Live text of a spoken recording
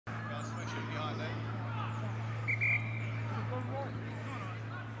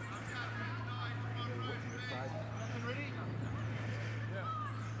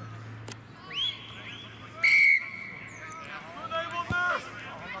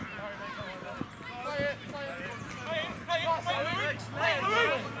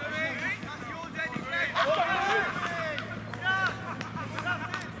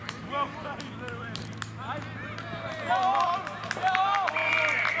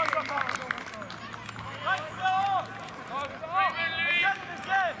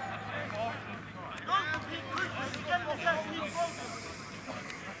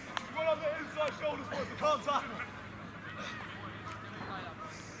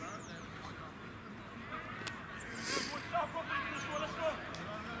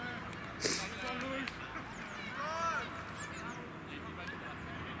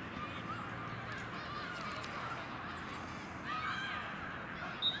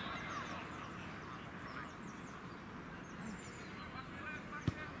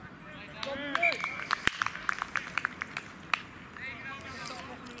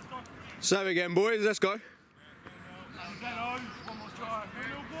Same again, boys. Let's go. One more try.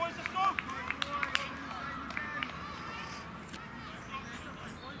 Little boys, let's go.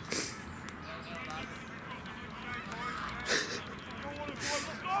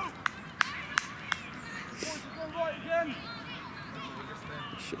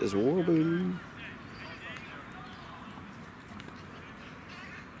 Shit is wobbling.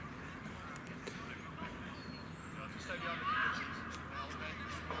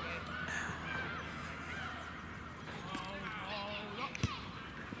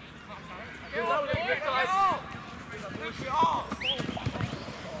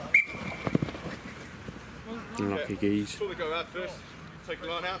 Lucky geese. Before they go out first, take a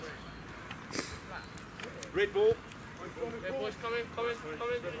line out. Red ball. Yeah, boys, come in.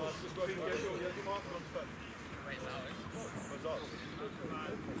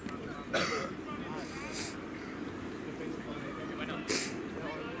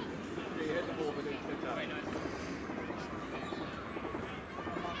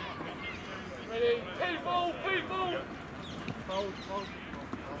 Ready? People! Hold.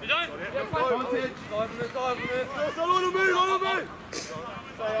 You done? Yeah, advantage. Dive on it. Yes, on me.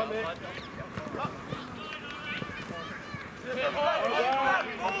 Stay on it.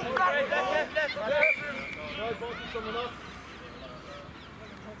 Left. No advantage, someone up.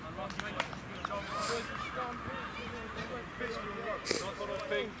 Not on a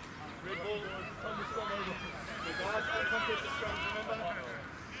thing. Red ball. Good guys, contest the scrums, remember?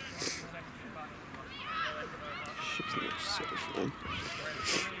 Shit's not safe, man.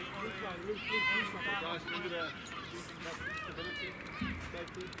 Guys, remember the stability,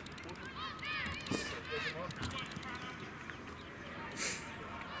 safety,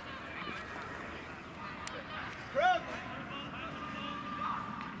 Crowd!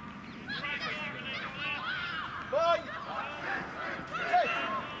 Boy! Okay.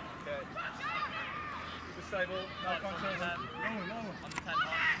 Keep it stable, no contest. Lower. On the 10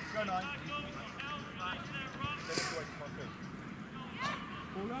 line. Go 9.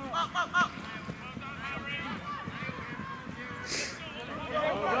 Up!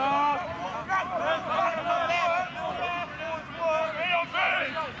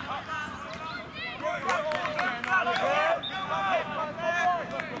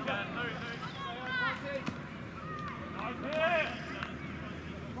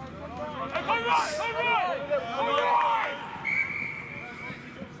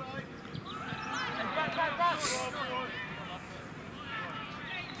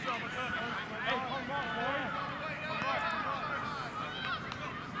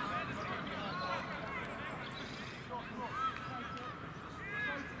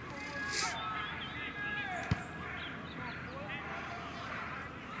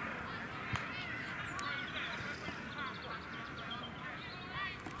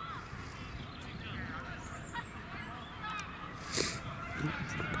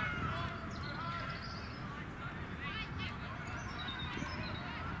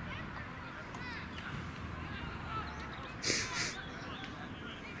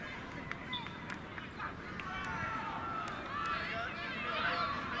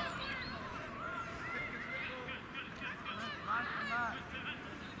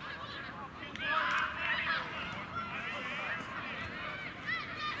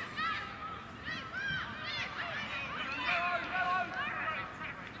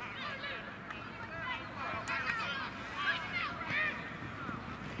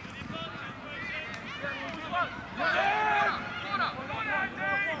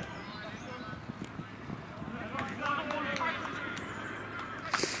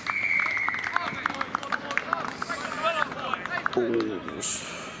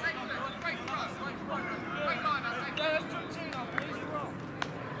 Balls.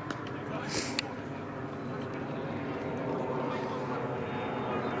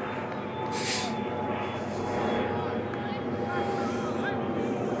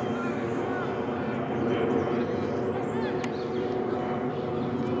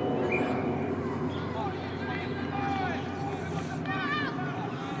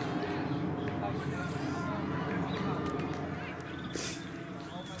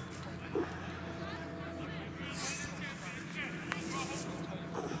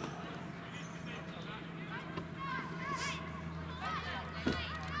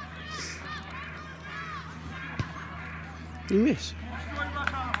 You miss.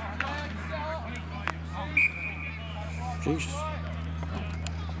 Jesus.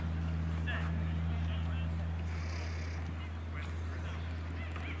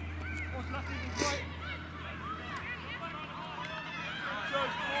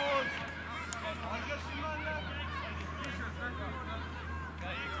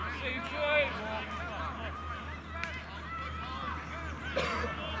 Keep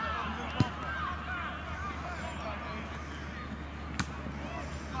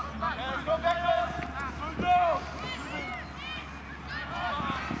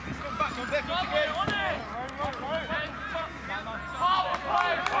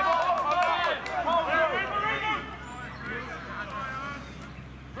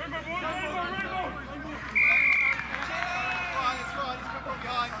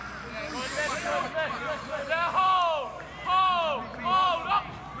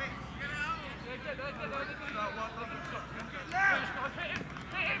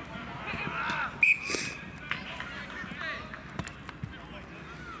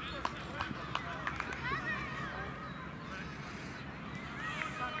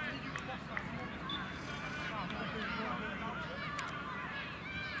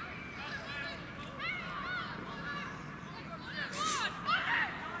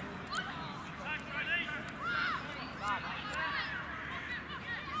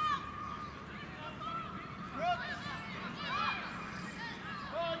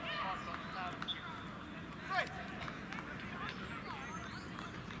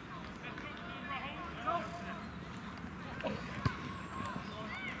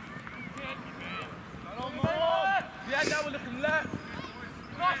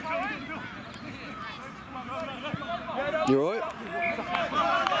You alright?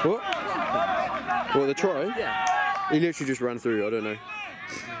 What? What, the try? Yeah. He literally just ran through, I don't know.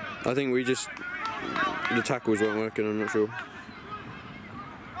 I think we just... The tackles weren't working, I'm not sure.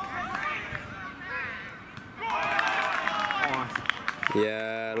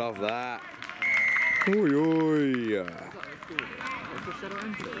 Yeah, love that. Oi, oi.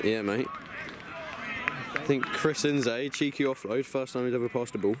 Yeah, mate. I think Chris Inze, cheeky offload, first time he's ever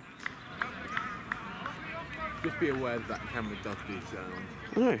passed a ball. Just be aware that that camera does do sound.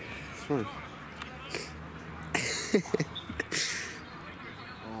 I know, it's fine.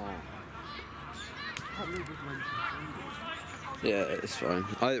 Yeah, it's fine.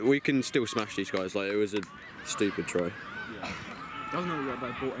 We can still smash these guys, like it was a stupid try. Yeah. Doesn't look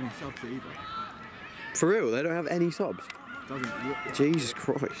like they bought any subs either. For real, they don't have any subs? Doesn't look like Jesus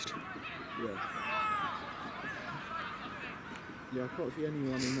Christ. Yeah. Yeah, I can't see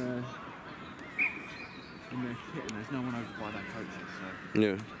anyone in their kit, and there's no one over by their coaches, so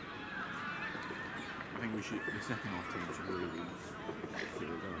Yeah. I think we should, the second half team should really be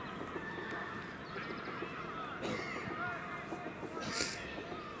figured out.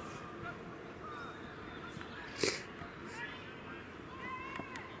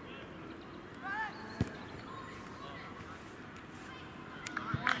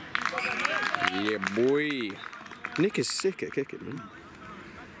 Yeah, boy. Nick is sick at kicking, man.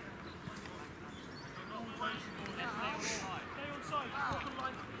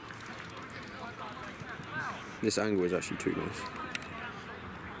 This angle is actually too nice.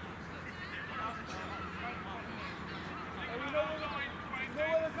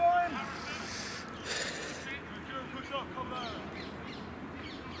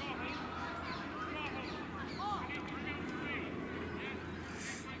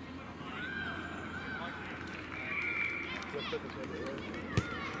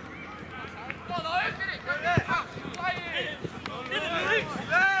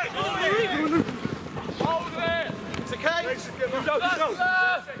 It's okay. Go.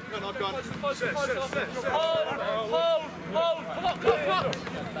 Hold. Come on.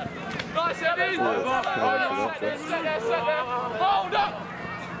 Nice, Eddie. Set there. Hold up.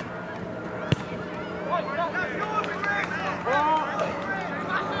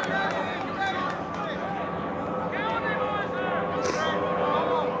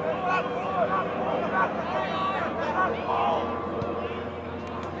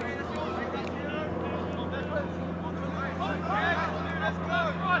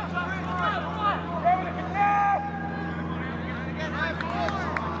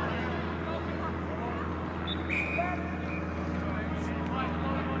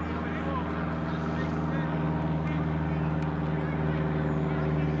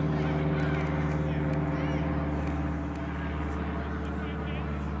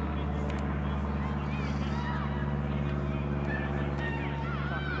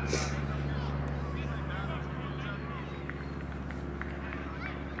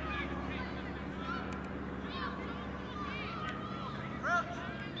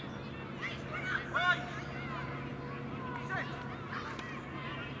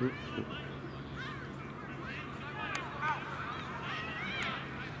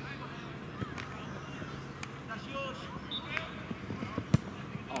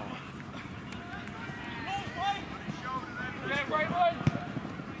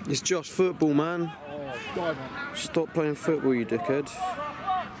 It's just football, man. Stop playing football, you dickhead.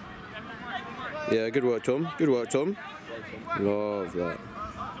 Yeah, good work, Tom. Love that.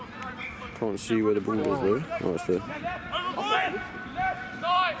 Can't see where the ball is, though. Oh, it's there.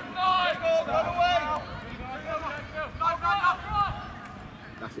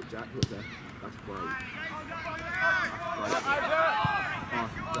 That's it, Jack. Look there. That's great.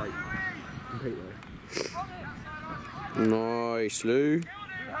 Great. Compete there. Nice, Lou.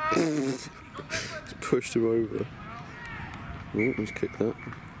 Just pushed him over. Oh, let's kick that.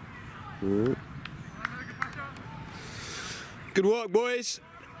 Right. Good work, boys.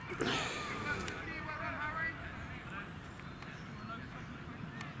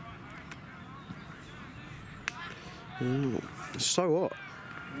 Oh, it's so hot.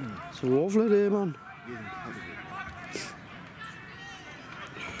 It's lovely there, man.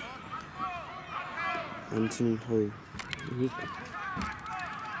 Anthony Ho. Who is that?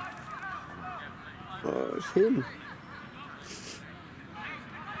 Oh, it's him.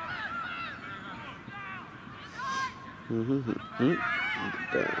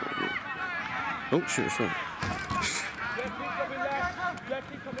 Oh, shit, what's that?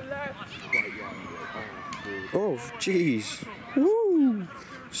 Oh, jeez. Woo!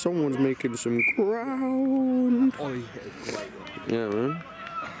 Someone's making some ground. Oh, he hit a great one. Yeah, man.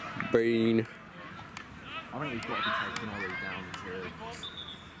 Bean. I think we've got to be taking Ollie down to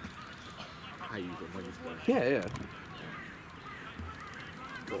Hayes or Wednesday. Yeah, yeah.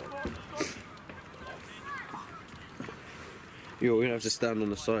 You're going to have to stand on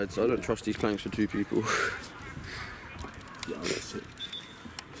the sides. I don't trust these planks for 2 people. Yeah, I'll just sit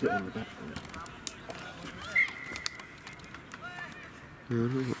on the back.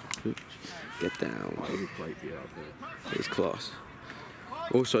 Get down. That was a great view out there. It's class.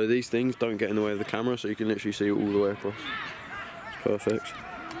 Also, these things don't get in the way of the camera, so you can literally see it all the way across. It's perfect.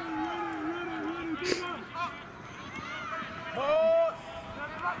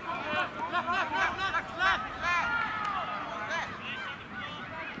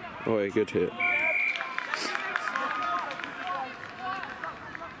 Oh yeah, good hit.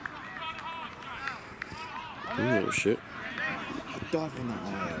 Oh shit. Dive on that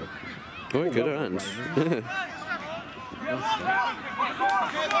IO. Oh, good hands.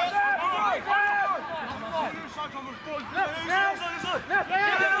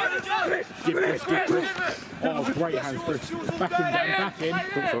 Give Chris. Oh, great hands, Chris. Back in.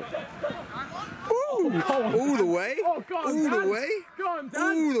 Ooh, all the way. Oh, go on, all Dan. the way. Go on, Dan.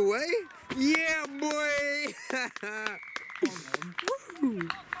 All the way. Yeah, boy.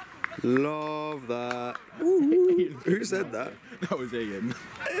 Love that. Ooh. Who said that? That was Ian.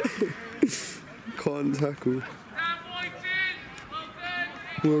 Can't tackle.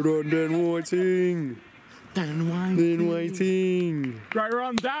 Well done, Dan Whiting. Dan Whiting. Dan Whiting. Great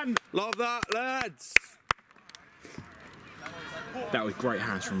run, Dan. Love that, lads. That was great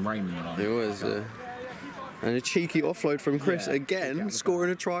hands from Raymond. It was. And a cheeky offload from Chris again, scoring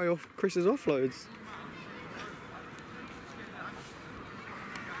a try off Chris's offloads.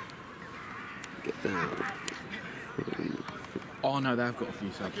 Get down. Oh no, they've got a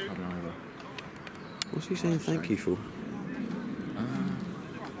few subs coming over. What's he saying thank you for?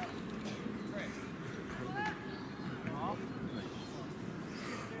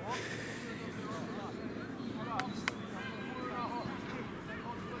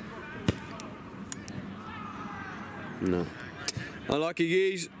 No. I like you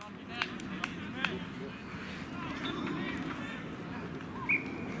geese.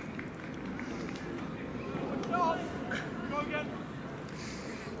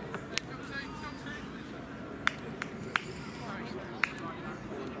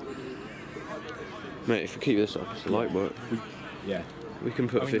 Mate, if we keep this up, it's light work. Yeah. We can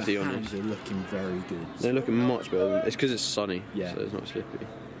put 50 on hands this. are looking very good. They're looking much better. It's because it's sunny, Yeah. so it's not slippy.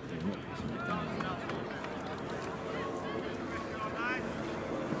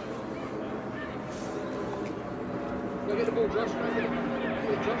 Go get the ball, Josh. Go get the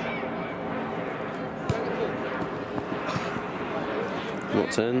ball, Josh. Go get the ball.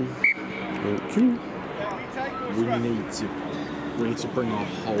 Not 10. We need to bring our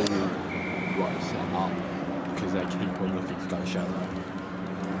whole right set up because they keep on looking to go shallow.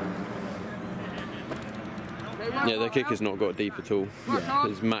 Yeah, their kick has not got deep at all. Yeah.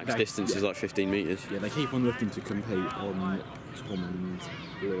 His max distance is like 15 metres. Yeah, they keep on looking to compete on Tom and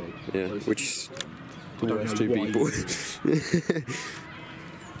Louis. Yeah, which is the don't worst know 2 why people. you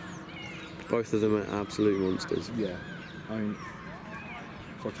Both of them are absolute monsters. Yeah, I mean,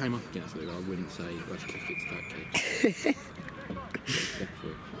 if I came up against Louis, I wouldn't say let's kick it to that kid.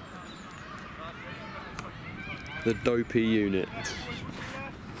 The dopey unit.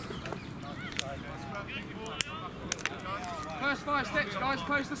 First 5 steps, guys.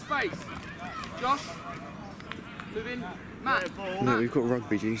 Close the space. Josh. Move in. Matt. No, we've got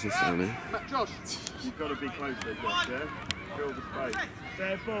rugby Jesus down here. Matt, Josh. You've got to be close to Josh, yeah? Fill the space.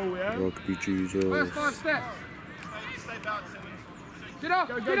 Fair ball, yeah? Rugby Jesus. First 5 steps. Get off,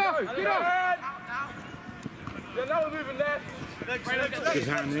 get off, get off. Yeah, now we're moving left. Good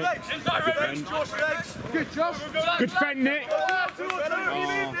hand, Nick. Good, Josh. Good fend, Nick.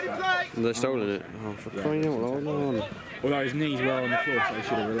 They're stolen it. Oh, for crying out loud, on. Although his knees were on the floor, so he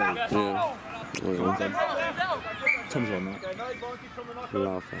should have released. Yeah. Tom's on that.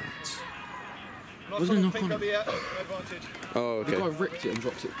 Love that. Wasn't a knock on it. Oh, The guy okay. ripped it and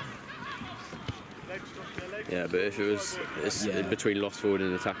dropped it. Yeah, but if it was it's in between lost forward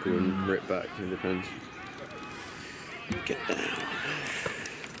and a tackle and rip back, it depends. Get down.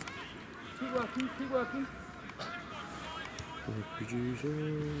 Keep working, keep working. Rugby Jesus.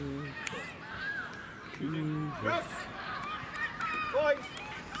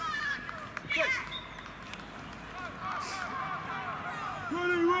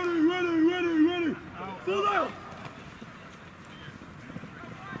 Ready! Full out!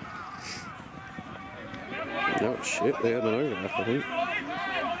 Oh shit, they had an overlap, I think.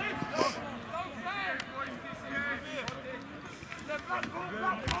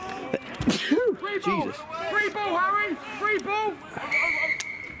 Jesus. Free ball, Harry! Free ball!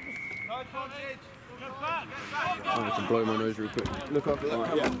 I have to blow my nose real quick. Look after that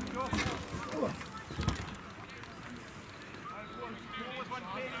camera.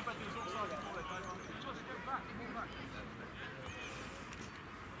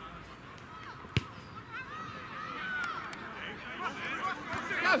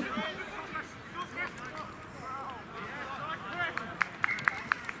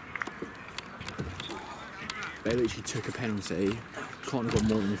 They literally took a penalty, can't have got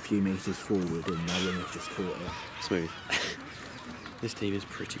more than a few metres forward, and no one has just caught it. Smooth. This team is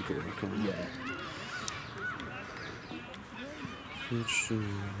pretty poor, can't it? Yeah.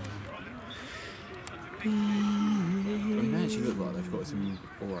 I mean, they actually look like they've got some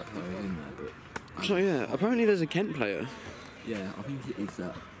alright players in there, but... So yeah, apparently there's a Kent player, Yeah, I think it is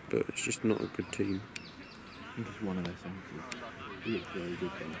that. but it's just not a good team. I think it's one of their centres. He looks very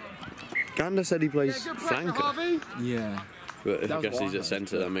good though. Gander said he plays Good pressure, flanker, Harvey! Yeah. but That I was guess what he's I at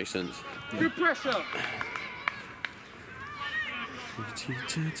centre, that makes sense. Good pressure!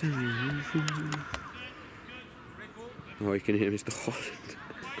 Oh, you can hear Mr. Holland.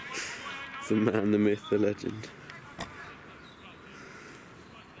 The man, the myth, the legend.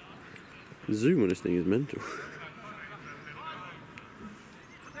 The zoom on this thing is mental.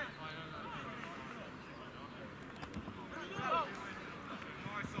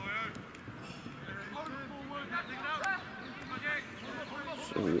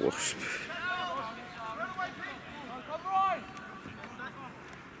 It's a wasp.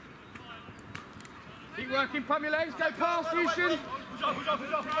 Keep working, pump your legs, go past, Houston!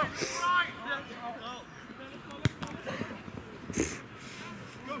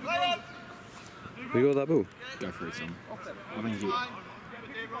 We got that ball? Go for it, son. I think it...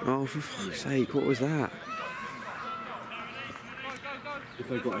 Oh, for fuck's sake, what was that? If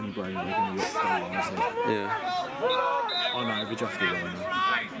they've got any brain, they're going to get stolen, isn't it? Yeah. Oh no, they've adjusted it right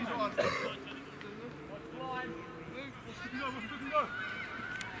now.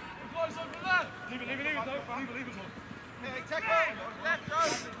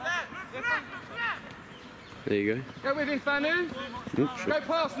 There you go. Go with him, Fanu. Oops, Go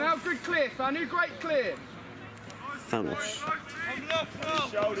past now, good clear, Fanu, great clear. Thanos.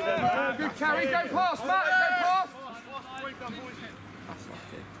 Good carry, go past, Matt, go past.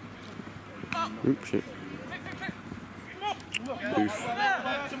 Oops, shit. Oof.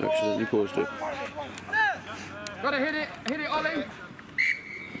 Accidentally paused it. Gotta hit it, Ollie. Okay,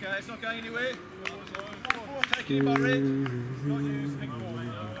 it's not going anywhere. Taking it, Barry.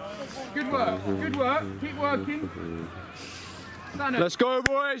 Good work, keep working. Stand up. Let's go,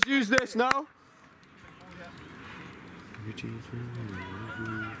 boys, use this now.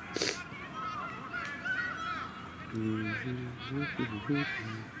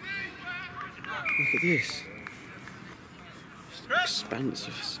 Look at this. Just expanse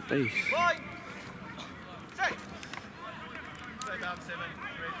of space. Right. Take. Stay down, 7.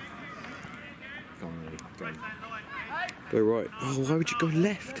 Go on, Lee. Go. Go right. Oh, why would you go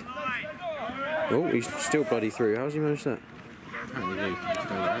left? Oh, he's still bloody through. How's he managed that? Apparently Lee can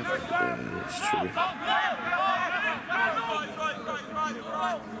go left. Yeah, that's true.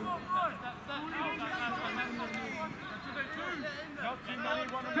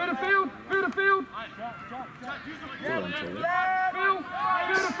 Fill the field, fill the field. Well done, Charlie.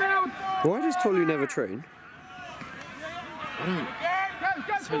 Fill the field. Why does Tolu never train?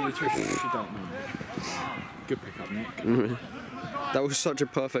 Tell you the truth, you don't know. Good pick up, Nick. That was such a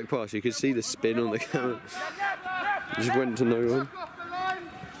perfect pass. You could see the spin on the camera. Just went to no one.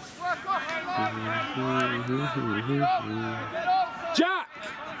 Jack!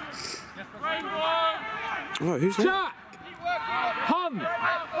 Oh, who's that? Jack! Hun!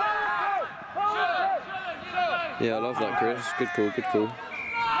 Yeah, I love that, Chris. Good call, good call.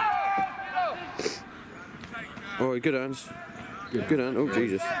 Oh, good hands. Good hand. Oh,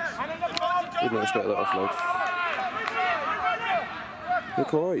 Jesus. Would not expect that offload.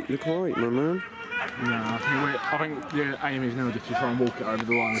 Look alright, my man. Yeah, I think the aim is now just to try and walk it over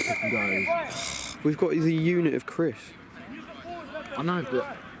the line and pick and go. We've got the unit of Chris. I know,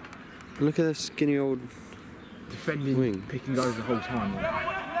 but Look at that skinny old defending wing. pick and goes the whole time.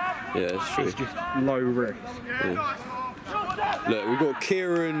 Yeah, it's true. It's just low risk. Yeah. Look, we've got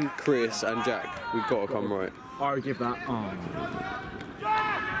Kieran, Chris, and Jack. We've got to come right. I would give that. Oh,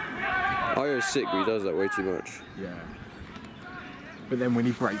 Io's sick, but he does that way too much. yeah. But then when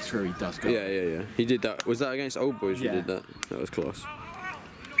he breaks through, he does go. Yeah. He did that. Was that against Old Boys? Yeah. He did that. That was class.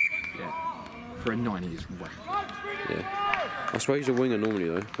 Yeah. For a 9, he's way. Yeah. I swear he's a winger normally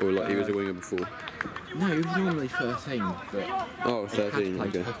though, or like he was a winger before. No, he was normally 13, but Oh, 13. he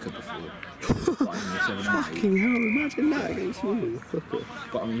had played Okay. hooker before. Like in the 7 and 8. Fucking hell! Imagine that against you.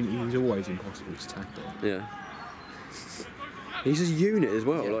 But I mean, he was always impossible to tackle. Yeah. He's a unit as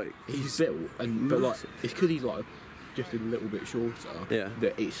well. Yeah. Like He's built, and but like it's because he's like just a little bit shorter. Yeah.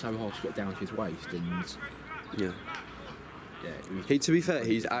 That it's so hard to get down to his waist, and yeah. yeah. To be fair,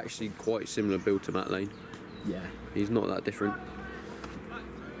 he's actually quite similar build to Matt Lane. Yeah. He's not that different.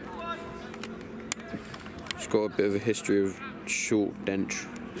 He's got a bit of a history of short, dense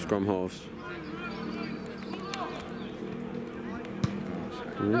scrum halves.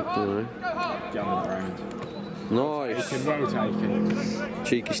 Alright. Get on the ground. Nice. It's well taken.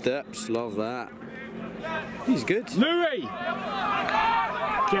 Cheeky steps, love that. He's good. Louis!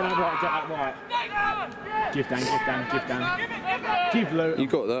 Get that right. Give down. Give Louis. You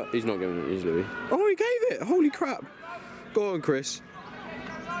got that? He's not giving it, is Louis? Oh, he gave it! Holy crap! Go on, Chris.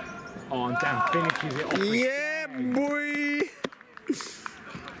 Oh, and Dan finishes it off. Yeah, boy!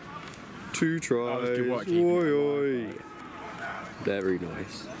 2 tries. That was good work keeping it Oi, oi. Very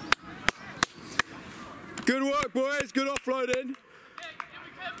nice. Good work, boys. Good offloading.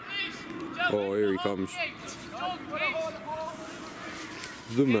 Oh, here he comes.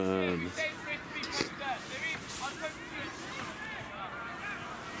 The man.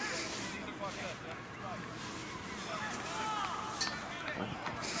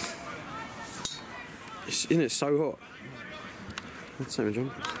 Isn't it so hot? Let's take my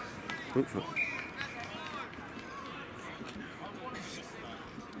jumper. Oops.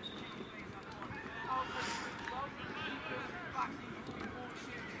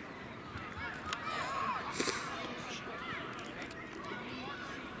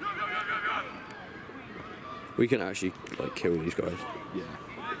 We can actually like kill these guys. Yeah.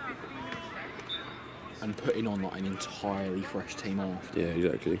 And putting on like an entirely fresh team after. Yeah,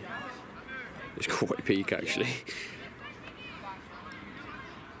 exactly. It's quite peak actually.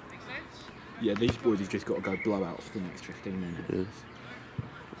 Yeah, these boys have just got to go blowout for the next 15 minutes.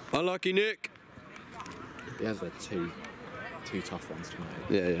 Yeah. Unlucky, Nick. He has had two tough ones to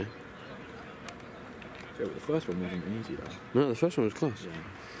make. Yeah, yeah. So the first one wasn't easy though. No, the first one was close.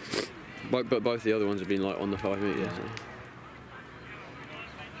 Yeah. But both the other ones have been like on the 5 metres. Yeah. So.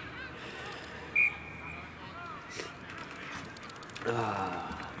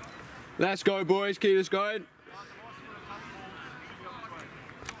 Let's go, boys. Keep this going.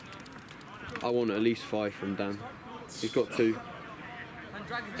 I want at least 5 from Dan. He's got 2.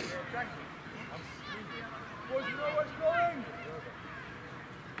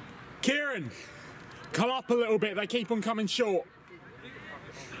 Kieran, come up a little bit. They keep on coming short.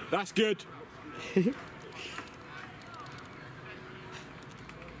 That's good. Here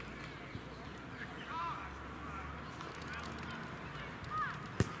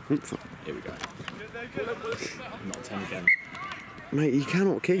we go. Not 10 again. Mate, you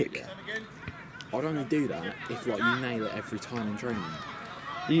cannot kick. I'd only do that if like you nail it every time in training.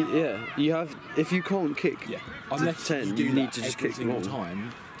 You have. If you can't kick, Unless 10, you do need that to just every kick single long.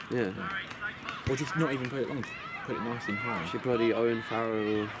 time. Yeah. Or just not even put it long. Put it nice and high. She bloody Owen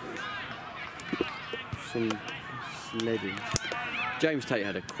Farrell or some sledding. James Tate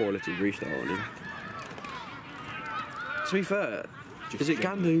had a quality restart on him. To be fair, is it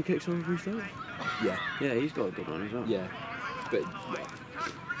Gander who kicks on restart? Yeah. Yeah, he's got a good one as well. Yeah. But like,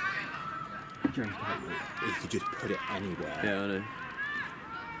 James Tate, he could just put it anywhere. Yeah, I know.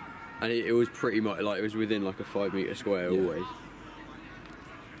 And it was pretty much like it was within like a 5 metre square always.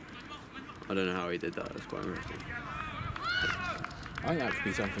 I don't know how he did that. That's quite interesting. I think that could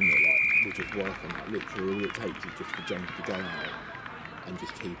be something that like we'll just work on. Like literally, all it takes is just for James to go out and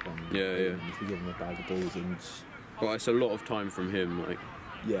just keep on. Yeah, yeah. And if we give him a bag of balls and. Well, it's a lot of time from him. Like,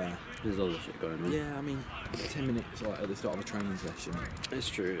 Yeah. there's other shit going on. Yeah, I mean, 10 minutes like at the start of a training session. It's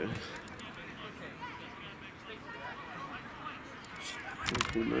true. Yeah. That's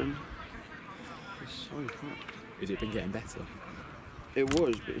cool, man. It's so hot. Has it been getting better? It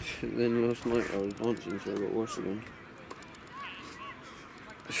was, but then last night I was dancing, so it got worse again.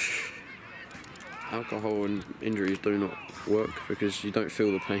 Alcohol and injuries do not work because you don't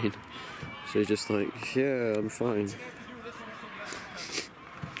feel the pain. So you're just like, yeah, I'm fine.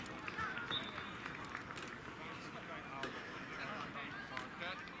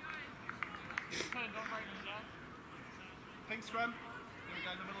 Pink scrum. Here we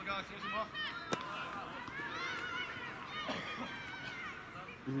go in the middle, guys. Here's some more.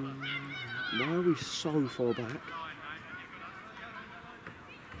 Why are we so far back?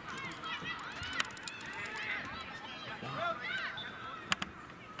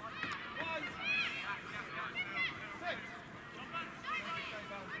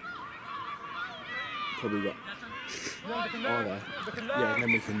 probably got. Oh, there. Yeah, and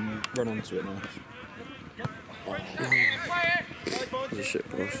then we can run onto it now. There's a shit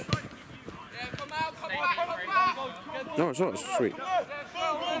pass. No, it's not. It's sweet.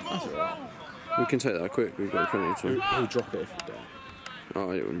 That's alright. We can take that quick. We've got plenty of time. He'll drop it if we don't. Oh,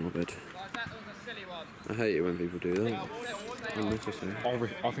 I hate it when my bed. I hate it when people do that. Unnecessary.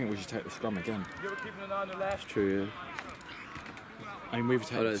 I think we should take the scrum again. It's true, yeah. I mean, we've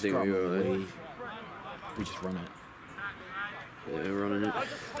taken I don't the think scrum. we will, We just run it. Yeah, we're running it.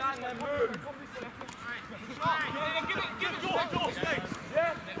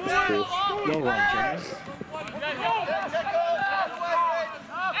 You're right, James.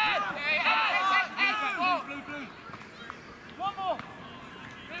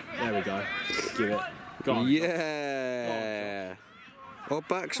 There we go. Give it. Go on. Yeah! Our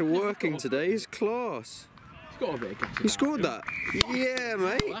backs are working today. It's class. He's got a bit of guts. He scored that. Yeah,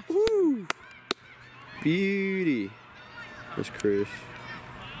 mate. Woo! Beauty. That's Chris.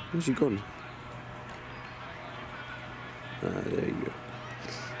 Where's he gone? Ah, there you go.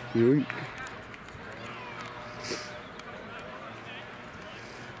 Yoink.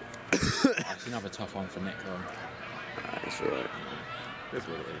 That's another tough one for Nick, though. That's alright. That's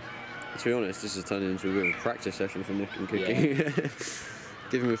what it is. To be honest, this has turned into a bit of a practice session for Nick and kicking. Yeah.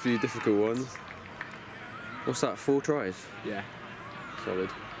 Give him a few difficult ones. What's that, 4 tries? Yeah. Solid.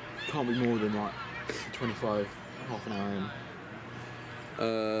 Can't be more than like 25, half an hour in.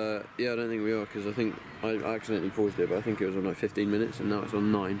 Yeah, I don't think we are, because I think I accidentally paused it, but I think it was on like 15 minutes and now it's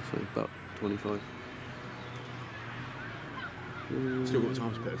on 9, so about 25. Still got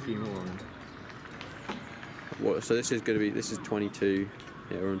time to put a few more on. What? So this is going to be, this is 22,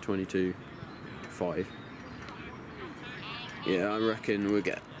 yeah, we're on 22.5. Yeah, I reckon we'll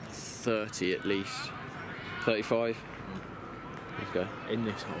get 30 at least. 35. Let's go. In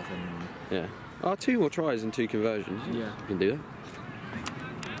this whole thing. Yeah. Oh, 2 more tries and 2 conversions. Yeah. You can do that.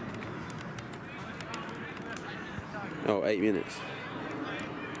 Oh, 8 minutes.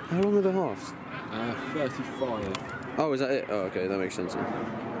 How long are the halves? 35. Oh, is that it? Oh, okay, that makes sense then.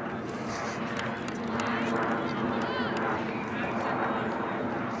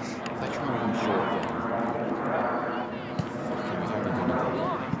 They try and run short again.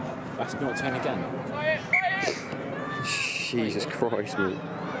 That's not 10 again. Jesus Christ, mate.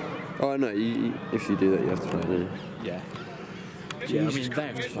 Oh, no, if you do that, you have to play it, don't you? Yeah. Yeah, I mean, they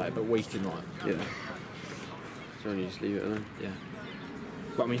have to play it, but we can, like. Yeah. So you just leave it alone. Yeah.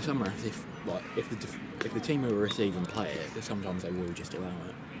 But I mean, somewhere if the team who are receiving play it, sometimes they will just allow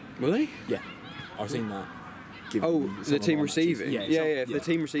it. Will they? Yeah. I've seen that. Oh, the team receiving? Yeah, yeah. If the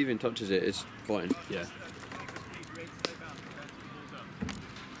team receiving touches it, it's fine. Yeah.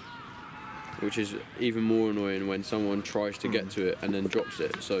 Which is even more annoying when someone tries to get to it and then drops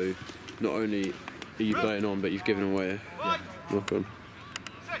it. So not only are you playing on, but you've given away a knock on.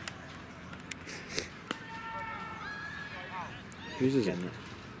 Who's this?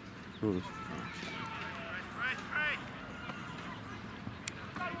 Oh.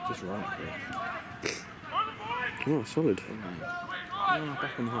 Just right here. Oh, solid.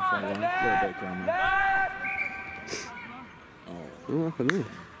 Back on the halfway line. A little bit ground there. Oh, up in there.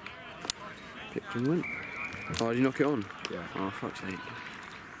 Picked and went. Oh, did you knock it on? Yeah. Oh, fuck's sake.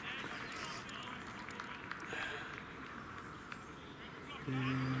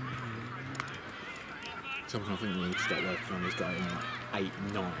 Something I think we need to start working on is getting 8,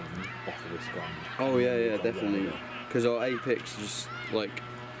 9 off of this ground. Oh, yeah, definitely. Because our apex is just like,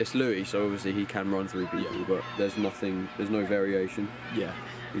 it's Louis, so obviously he can run through people, but there's no variation. Yeah.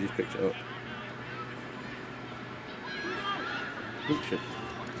 He just picks it up. Oh, shit.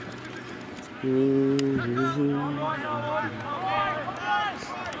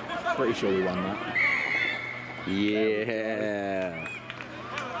 Pretty sure we won that. Yeah.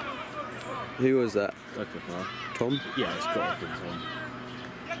 Who was that? Go for far. Tom? Yeah, it's got to be Tom.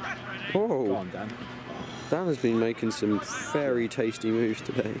 Oh. Go on, Dan. Dan has been making some very tasty moves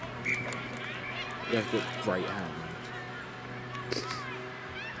today. Yeah, he's got great hand.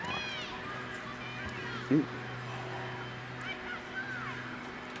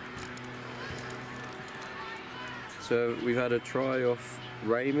 So we've had a try off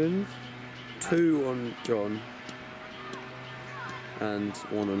Raymond, 2 on John, and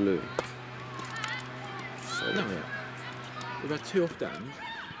 1 on Louis. No, yeah. We've had 2 off Dan.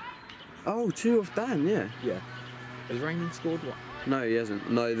 Oh, 2 off Dan, yeah. Yeah. Has Raymond scored what? No, he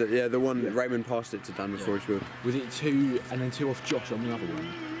hasn't. No, the one Raymond passed it to Dan before he scored. Was it 2 and then 2 off Josh on the other one?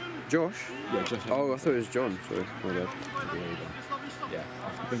 Josh? Yeah, Josh. Oh, I thought it was John. Sorry, my bad. Yeah,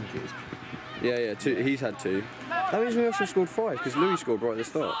 I think it was. Yeah, 2. He's had 2. That means we also scored 5 because Louis scored right at the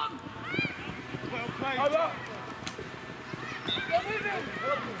start. I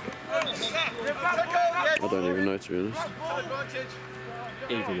don't even know, to be honest.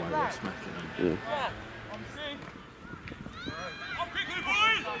 Either way, we're smacking them. Yeah.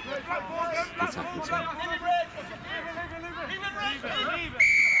 Good tackle, Tom.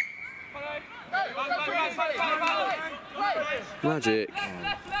 Magic. I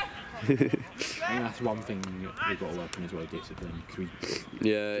think that's one thing we've got to work on as well, discipline.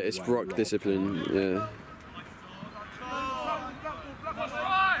 Yeah, it's rock discipline. Yeah.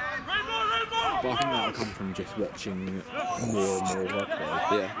 But I think that'll come from just watching more and more rugby.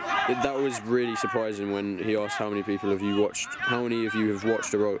 Yeah. That was really surprising when he asked how many people have you watched, how many of you have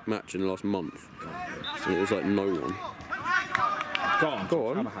watched a match in the last month? And it was like no one. Go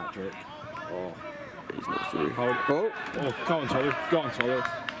on. Have a hat trick. Oh, he's not through. Hold. Oh, Go on, Tolly. Go on, Tolly.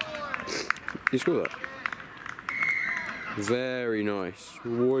 you scored that. Very nice.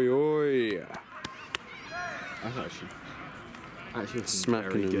 Oi, oi. That's actually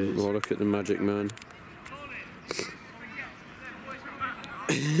Smacking very him. good. Oh, look at the magic man.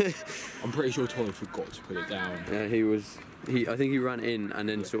 I'm pretty sure Tolly forgot to put it down. Yeah, I think he ran in and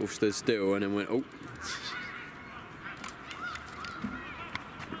then sort of stood still and then went, oh.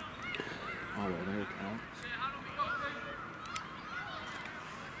 Oh, well, there it counts.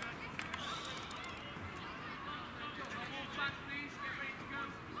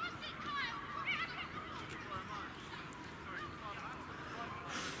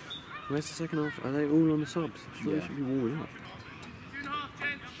 Where's the second half? Are they all on the subs? Sure, Yeah. they should be warming up.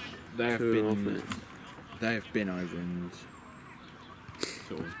 They have 2.5 been. minutes. They have been over and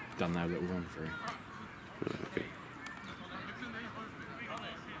sort of done their little run through. Oh, okay.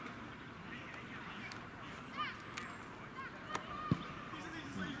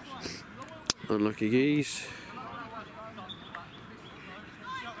 Unlucky geese.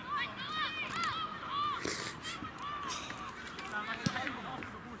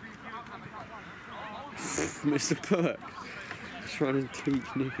 Mr. Perk trying to teach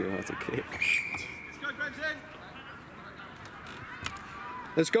Nico how to kick.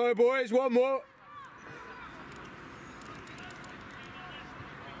 Let's go, boys, one more.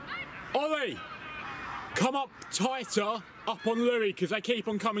 Ollie! Come up tighter up on Louis because they keep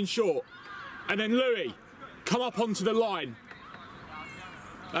on coming short. And then Louis, come up onto the line.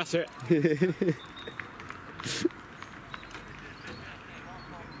 That's it.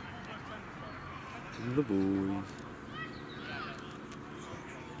 The boys.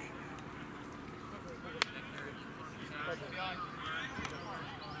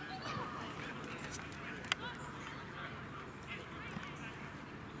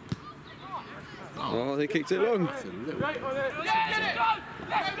 Oh, they kicked it long.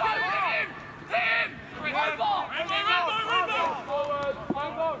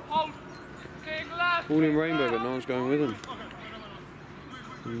 All in rainbow, but no one's going with him.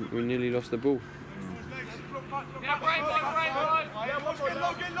 We nearly lost the ball.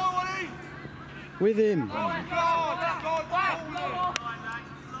 With him. Go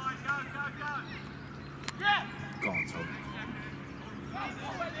on, Tom.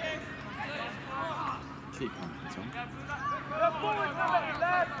 Keep pumping, Tom.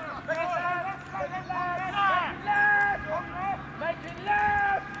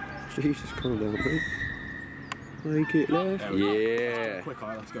 Jesus, calm down, mate. Make it left. Yeah. Quick,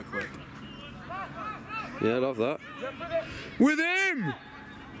 Eye, let's go quick. Yeah, I love that. With him!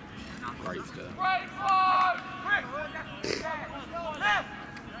 Great stuff.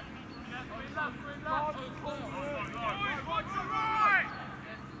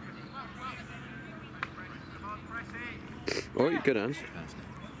 Oh, good hands.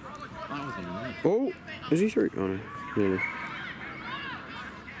 That wasn't right. Oh, is he through? Oh no, nearly.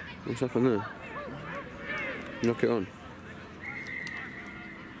 What's happened there? Knock it on.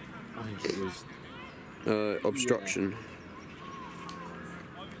 I think it was. Obstruction.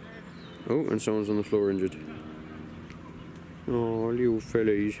 Oh, and someone's on the floor injured. Oh, little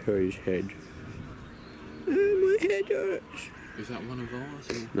fella's hurt his head. Oh, my head hurts. Is that one of ours?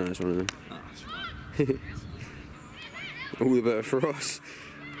 Or? No, it's one of them. Oh, that's fine. All the better for us.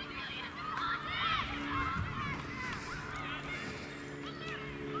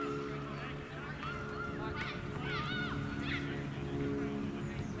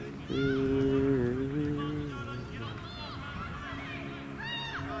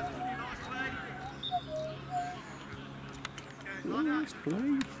 Nice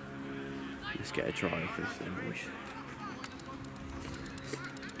play. Let's get a try first then, boys.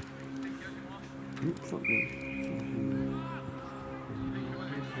 Oh, fuck me.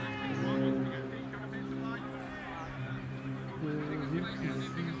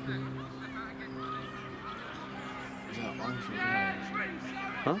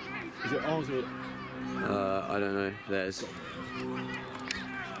 Huh? Is it ours or? I don't know. Theirs.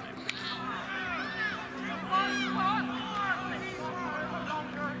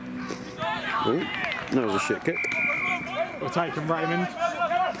 Oh, that was a shit kick. We're taking Raymond.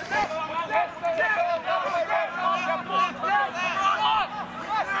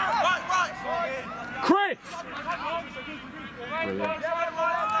 Chris!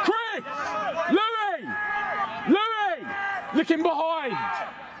 Chris! Louis! Louis! Looking behind!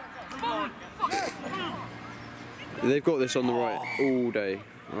 They've got this on the right all day.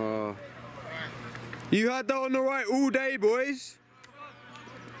 Oh. You had that on the right all day, boys.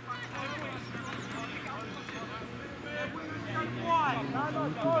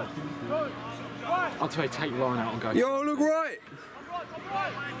 I'd say take line out and go. Yo, look right.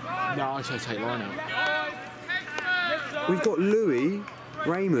 No, I'd say take line out. We've got Louis,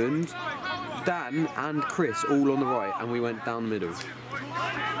 Raymond, Dan and Chris all on the right, and we went down the middle.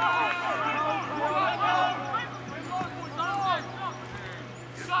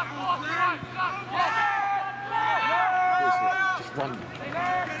 Just run.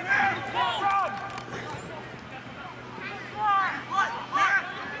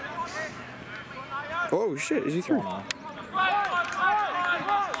 Oh shit, is he through?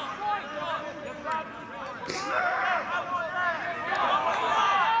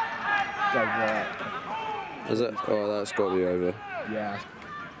 Is that? Oh, that's got to be over. Yeah.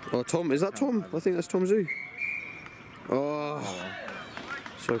 Oh, Tom, is that Tom? I think that's Tom Zoo. Oh,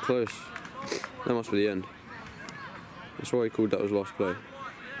 so close. That must be the end. That's why he called that was last play.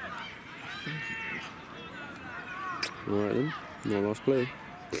 Alright then, no last play.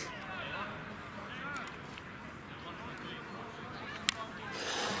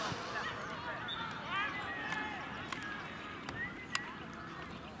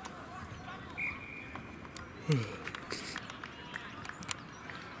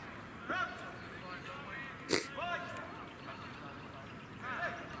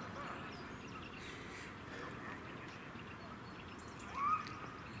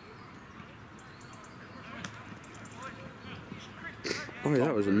 Oh,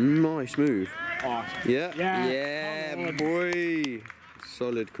 that was a nice move. Oh, Yeah, yeah, yeah, boy.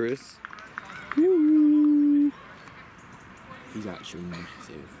 Solid, Chris. He's actually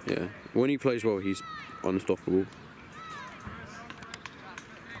massive. Yeah, when he plays well, he's unstoppable.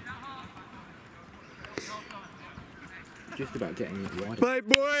 Just about getting it right. Play,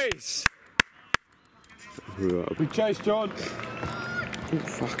 boys! We chase, John. Oh,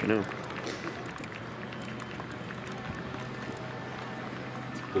 fucking hell.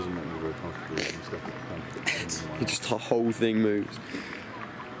 Doesn't make me very comfortable when you step at Just the whole thing moves.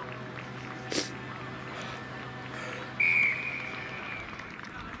 That's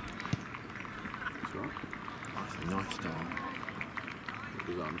right. That's a nice start.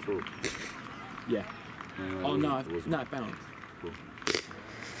 Was that on the floor? Yeah. Oh no, it bounced. Cool.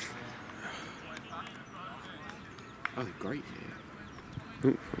 Oh, great.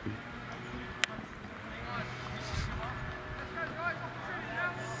 Ooh.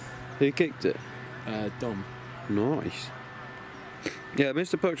 Who kicked it? Dom. Nice. Yeah,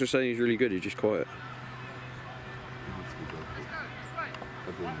 Mr. Pucks was saying he's really good, he's just quiet.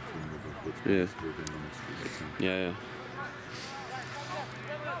 Yeah. Yeah.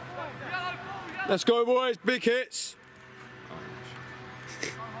 Let's go, boys, big hits.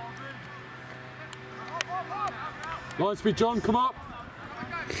 Line speed, John, come up.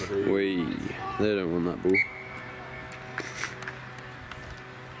 Wee. They don't want that ball.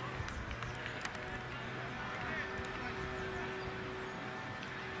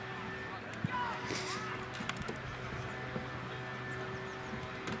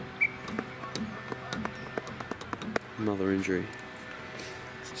 Another injury.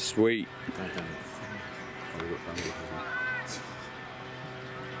 Sweet.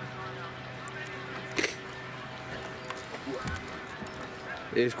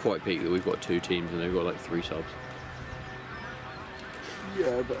 It is quite peak that we've got two teams and they've got like 3 subs.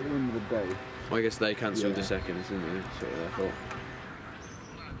 Yeah, but at the end of the day, I guess they cancelled the seconds, didn't they? So therefore.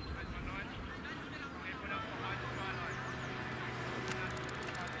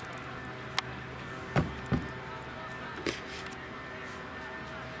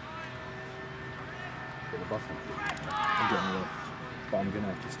 I'm getting off, but I'm going to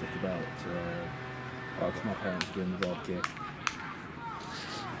have to stick about because my parents are doing the rod kick.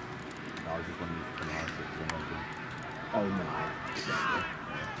 I was just wondering if you can ask it because I'm not Oh no.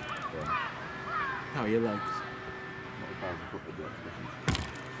 How are your legs? not a thousand foot of depth.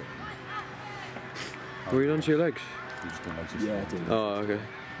 What are you done to your legs? You just don't like Yeah, I do. Oh, okay.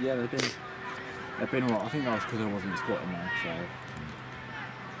 Yeah, they've been. They've been alright. I think that was because I wasn't squatting there, so.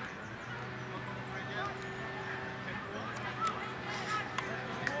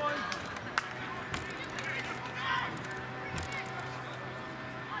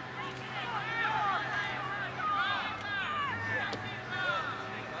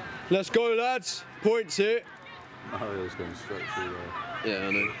 Let's go, lads. Points here. Mario's going straight through there. Yeah,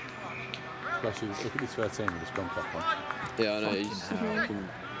 I know. Especially, look at this 13 with the scrum cap on. Yeah, I know. He's fucking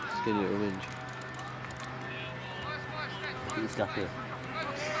skinny little minge. Look at this gap here.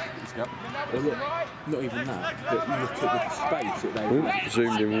 This gap. Well, look, not even that, but look at the space that they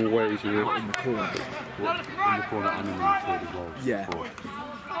Zoomed in way too much. in the corner. In the corner and in the midfield as well. Yeah.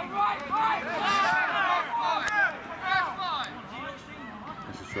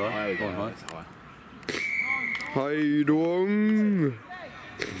 This is try. Go on, mate. Hai Duong.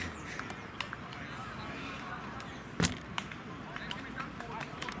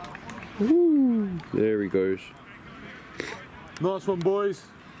 Woo. There he goes. Nice one, boys.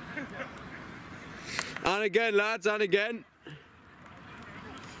 And again, lads, and again.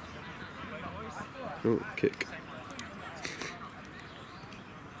 Oh, kick.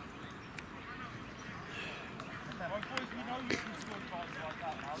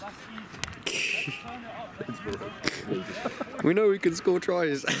 We know we can score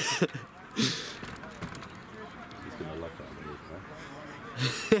tries. He's going to love that.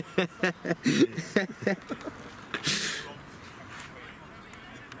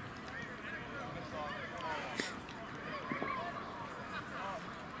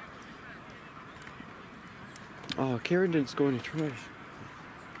 Oh, Kieran didn't score any tries.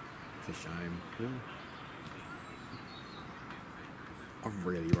 It's a shame. Yeah. I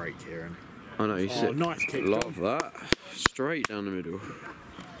really rate Kieran. I know, he's sick. Nice kick. Love that. Straight down the middle.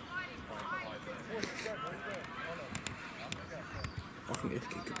 I think this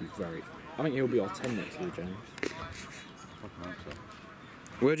kid could be very. I think he'll be our 10 next year, James.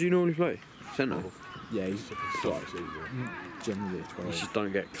 Where do you normally play? Centre? Yeah, he's generally a 12. You just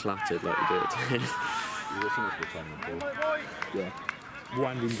don't get clattered like you do at 10. Yeah.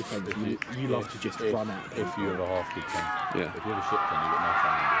 One in defence. You love to just run out. If you have a half good 10. Yeah. If you have a shit 10, you get no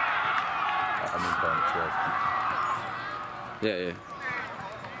time to do. I'm in playing at 12. Yeah, yeah.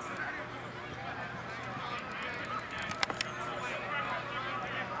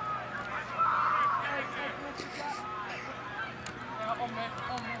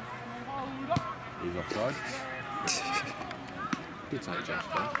 He's offside. Good take,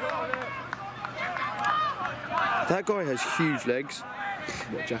 Jasper. That guy has huge legs.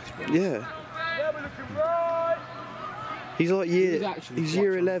 What, Jasper? Yeah. He's like he's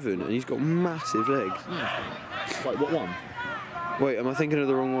year 11 and he's got massive legs. Yeah. Wait, what one? Wait, am I thinking of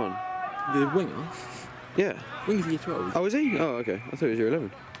the wrong one? The winger? Yeah. Winger's year 12. Oh, is he? Oh, okay. I thought he was year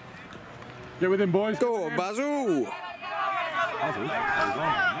 11. Get with him, boys. Go on, Basil! Basil?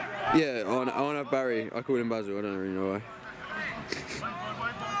 Yeah, I want to have Barry. I call him Basil, I don't really know why.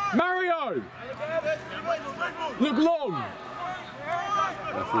 Mario! Look long!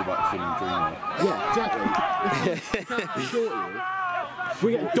 Their fullback's in Dreamer. Yeah, exactly. Short,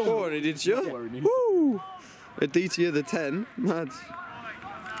 we get Go on, he did you? Woo! A DT of the 10. Mad.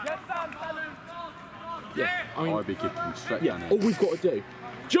 Yeah, I mean, I'd be kicking straight yeah, down all here. we've got to do. To be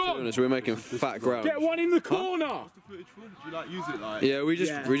John! honest, we're making fat ground. Get one in the corner! What's the footage for? Did you like use it like? Yeah, we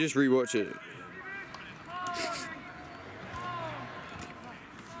just rewatch it.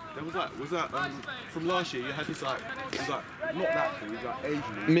 There was that from last year? You had this like, it was like not that cool, it was like Asian.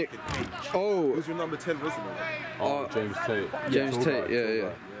 Mick. It Oh, was your number 10, wasn't it? Oh, James Tate. James Fullback, Tate,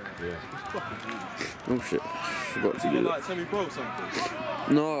 yeah. fullback. Oh shit, forgot to You do like that. semi-pro or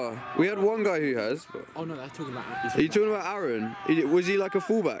something? No, we had one guy who has. But Oh no, they're talking about. are you talking about Aaron? Was he like a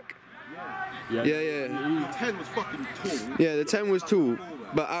fullback? Yeah. Yeah. The 10 was fucking tall. Yeah, the 10 was tall,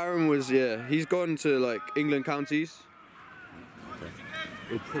 but Aaron was, yeah, he's gone to like England counties.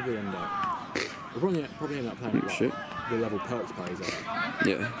 We'll probably end up. We'll probably end up playing at, like, Shit. the level Perks plays at.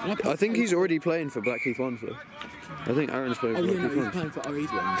 Yeah. I think he's already playing for Blackheath Ones though. I think Aaron's playing Oh for yeah, no, Blackheath he's Ones. playing for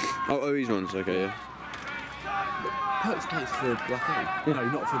OE's ones. Oh, he's Ones, okay, yeah. Perks plays for Blackheath. No,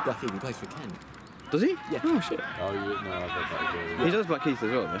 not for Blackheath, he plays for Kent. Does he? Yeah. Oh shit. Oh, no, I've got that as well. He does Blackheath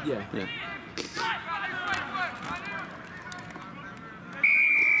as well, though. Yeah. Yeah.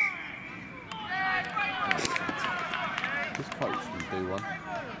 This coach can do one.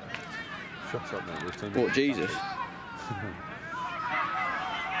 Shut up, mate. Your team. What, Jesus?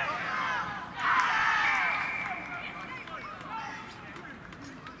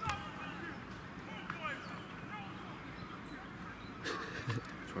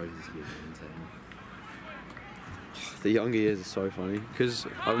 Tries to get into him. the younger years are so funny because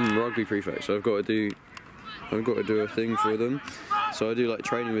I'm a rugby prefect, so I've got to do a thing for them. So I do like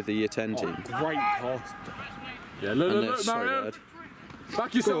training with the year 10 team. Great pass. Yeah, And look, they're so Mario. bad.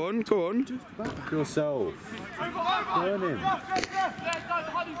 Back yourself. Go on. Just back yourself. Turn him.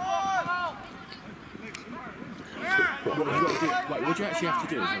 What do you actually have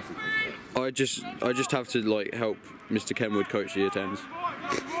to do? I just have to like help Mr. Kenwood coach the year 10s,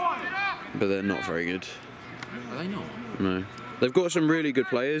 but they're not very good. Are they not? No, they've got some really good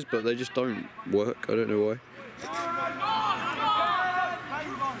players, but they just don't work. I don't know why.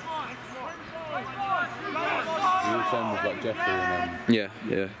 Year 10 was like Jeffrey and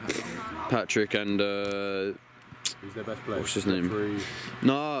Yeah. Patrick and who's their best player? what's his name? Jeffrey.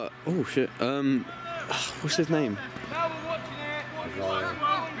 Nah. Oh shit. What's his name? Isaiah.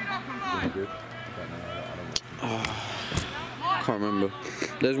 Really good. I don't know. Can't remember.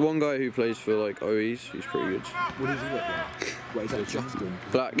 There's one guy who plays for like OEs. He's pretty good. What does he look like? What is that, Justin?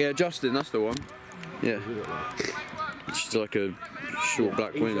 Black. Yeah, Justin. That's the one. Yeah. What does he look like? She's like a short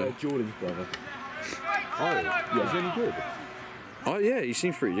black winger. Jordan's brother. Oh, yeah. Is he any good? Oh yeah, he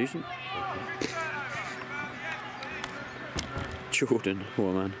seems pretty decent. Jordan, what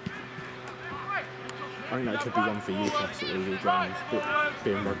a man. I think that could be one for you, class at all Jones, but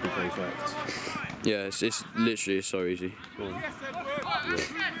being rugby prefect. Yeah, it's literally so easy.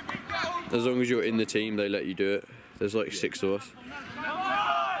 As long as you're in the team, they let you do it. There's like 6 of us.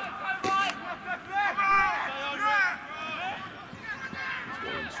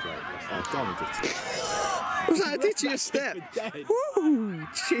 Was that a ditchier step? Woo!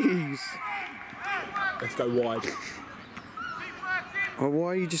 Jeez. Let's go wide. Oh, why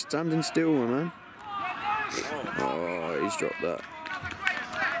are you just standing still, my man? Oh, he's dropped that.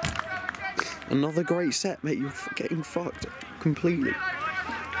 Another great set, mate. You're getting fucked completely.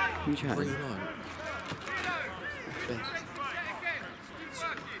 Who you chatting?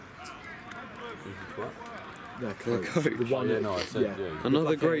 Yeah, Coach. The one Yeah, no, I said yeah.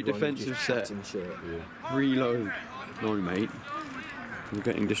 Another great everyone defensive just set. chatting shit. Yeah. Reload. No, mate. You're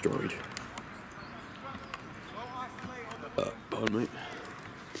getting destroyed. Pardon, mate.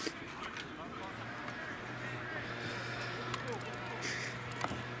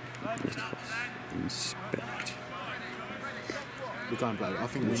 Inspect. We're going blow. I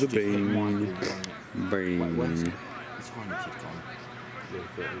think we The should just hit bean. Michael. Wait, where's Brain. the tiny kid gone? Yeah,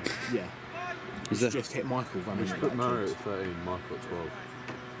 13. Yeah. Is that? Just hit Michael running Just at put that Mario kid. at 13, Michael at 12.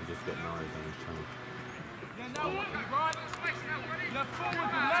 And just get Mario down his channel.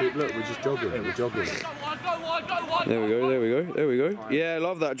 See, look, we're just jogging. We're jogging. There we go. Yeah,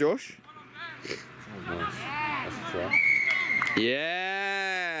 love that, Josh. Oh, nice. That's a try.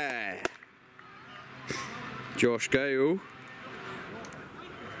 Yeah. Josh Gale.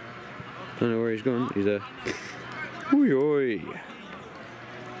 Don't know where he's gone. He's there. Oi oi.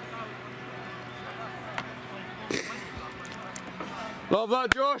 Love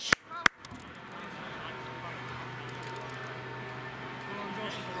that, Josh.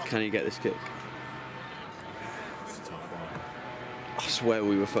 Can he get this kick? I swear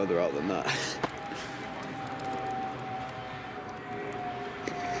we were further out than that.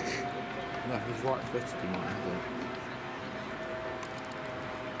 No, he's right footed, he might have it.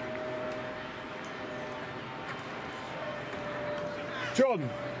 John,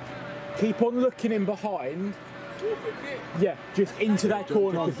 keep on looking in behind. Yeah, just into that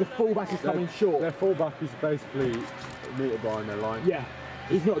corner because the fullback is coming short. Their fullback is basically meted behind their line. Yeah,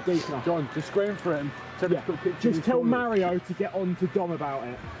 he's not deep enough. John, just scream for him. Yeah. Just tell Mario to get on to Dom about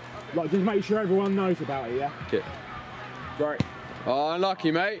it. Like, just make sure everyone knows about it, yeah? Kick. Right. Oh,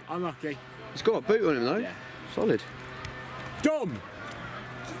 unlucky, mate. Unlucky. He's got a boot on him, though. Yeah. Solid. Dom!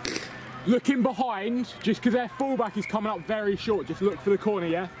 Looking behind, just because their fullback is coming up very short, just look for the corner,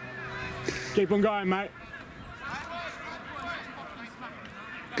 yeah? Keep on going, mate.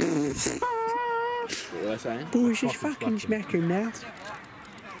 What was I saying? Boys, just fucking smack him now.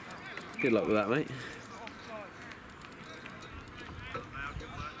 Good luck with that, mate.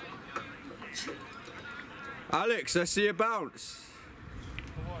 Alex, I see a bounce.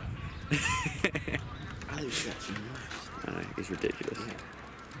 Alex is actually nice. I know, he's ridiculous.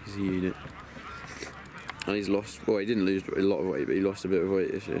 He's a unit. And he's lost, well, he didn't lose a lot of weight, but he lost a bit of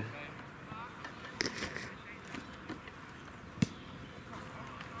weight this year.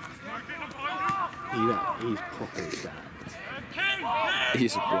 He's properly stacked.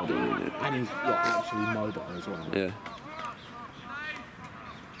 He's a bloody unit. And he's like, actually mobile as well. Yeah.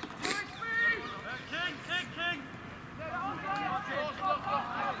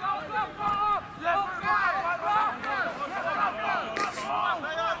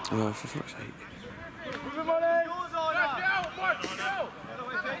 Oh, for fuck's sake.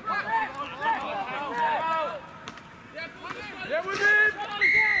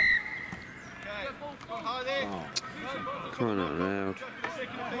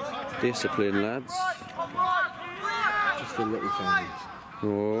 Discipline, lads. Just the little things.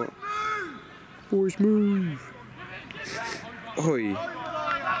 Oh. Boys, move. Oi.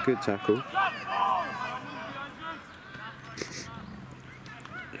 Good tackle.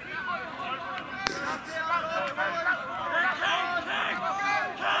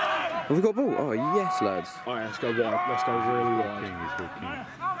 Have we got a ball? Oh, yes, lads. Alright, let's go wide. Let's go really wide.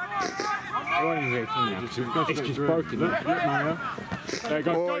 It's just broken. Look, Mario. There you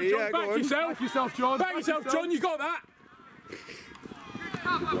go. Oh, Go, John, yeah, back go on. yourself. John. Back yourself, John. You got that.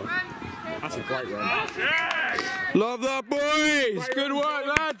 That's a great run. Love that, boys. Good work,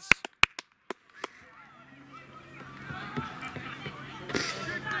 lads.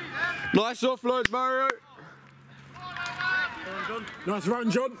 Nice offloads, Mario. Nice run,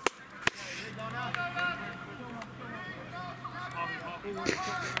 John.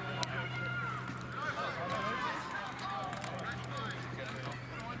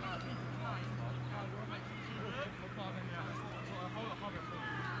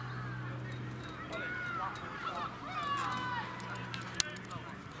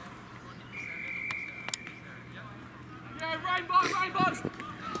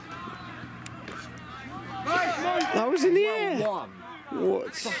 That was in the air. One.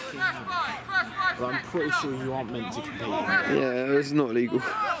 What? Well, I'm pretty sure you aren't meant to compete. Yeah, it's not legal.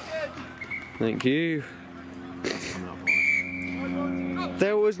 Thank you.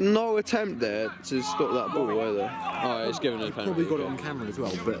 There was no attempt there to stop that ball, were there? Oh, it's given a penalty. Probably got it on camera as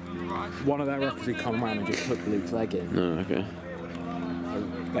well, but one of their referees had come around and just put Luke's leg in. Oh, okay.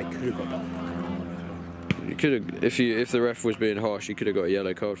 They could have got that. You could have, if the ref was being harsh, you could have got a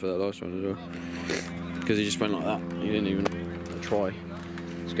yellow card for that last one as well. Because he just went like that. He didn't even try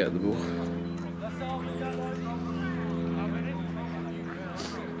to get the ball.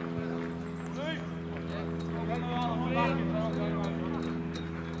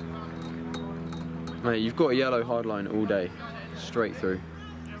 Mate, you've got a yellow hard line all day, straight through.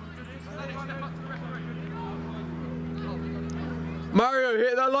 Mario,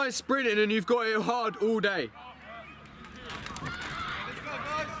 hit that line sprinting and you've got it hard all day.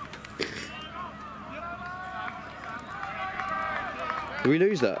 Did we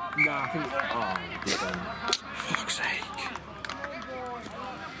lose that? No, I think. Oh, good one. Fuck's sake.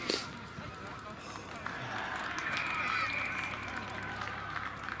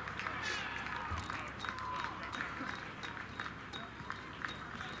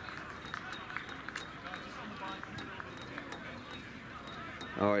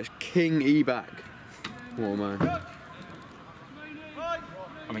 Oh, it's King E-back. What a man.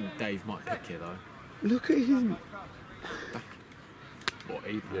 I mean, Dave might pick it though. Look at him. What,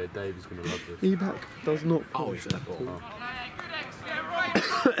 E? Yeah, Dave is going to love this. E-back does not push. Oh, he's at the ball.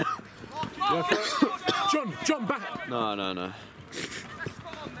 John, back. No.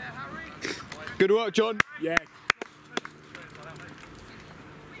 Good work, John. Yeah.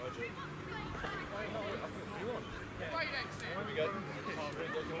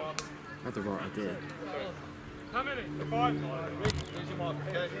 That's the right idea.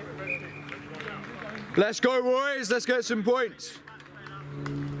 Let's go, boys. Let's get some points.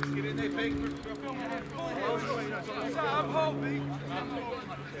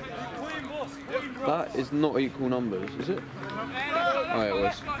 That is not equal numbers, is it? Oh, it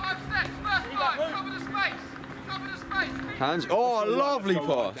was. Hands. Oh, lovely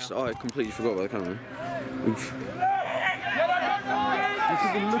pass. Oh, I completely forgot about the camera. Oof.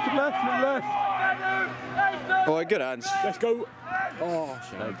 Look left. Oh, good hands. Let's go. Oh,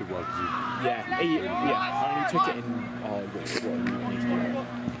 shit. Dave did well because Yeah, I only took it in.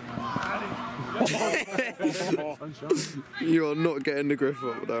 You are not getting the grip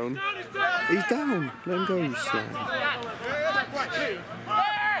up down. He's down. Let him go, you slag.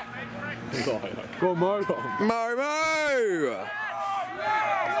 Go on, Mo. Mo!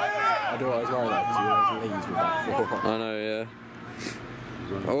 I do always worry that because he always leads with that four. I know, yeah.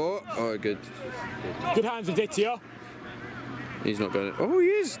 Oh, good. Good hands, Aditya. He's not going. Oh, he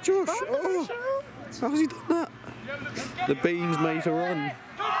is, Josh. Oh, how's he done that? The beans made a run.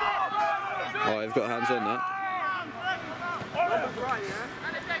 Oh, I've got hands on that.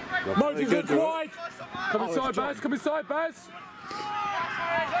 Moses Good looks wide. Come inside, Baz. Come inside, Baz.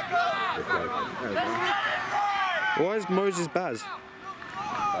 Why is Moses Baz?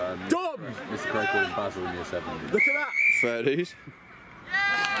 Dom! Mr. Craig and Basil in year 7. Look at that. Fair dues.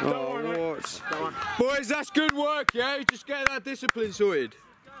 Oh, what? Boys, that's good work, yeah? Just get that discipline sorted.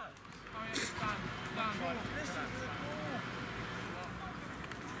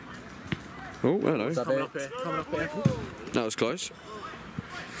 Oh, hello. Coming up here. That was close.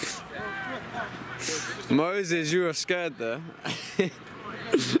 Moses, you were scared there.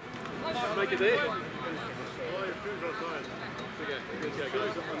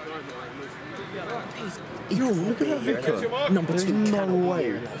 Look at that vicar. Number 2. No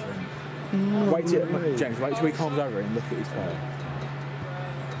way. Wait till James. Wait till he calms over and look at his car.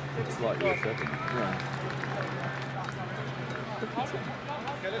 It's like year 7. Yeah.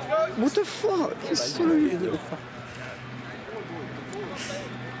 What the fuck? It's so little fuck.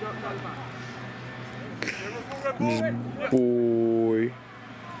 Boy.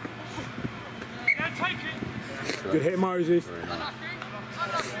 Good hit, Moses.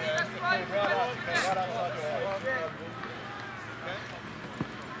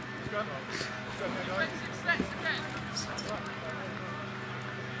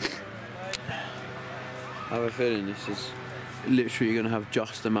 I have a feeling this is literally going to have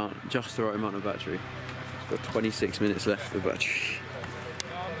just the right amount of battery. It's got 26 minutes left of battery,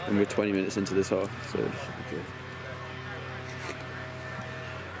 and we're 20 minutes into this half, so it should be good.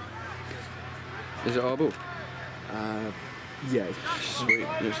 Is it our ball? Yeah. Sweet,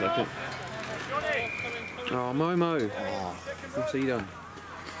 looks like it. Oh, Momo. What's he done?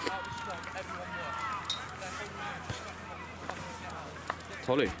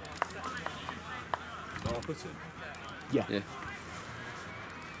 Tolly. Yeah. Yeah.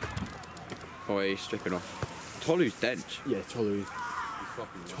 Oh, he's stripping off. Tolu's dense. Yeah, Tolu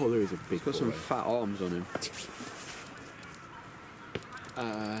is a big He's got some boy. fat arms on him.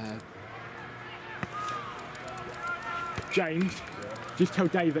 James, just tell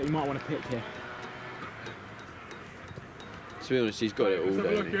Dave that he might want to pick here. To be honest, he's got it all day.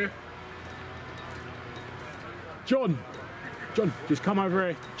 hasn't he? John, just come over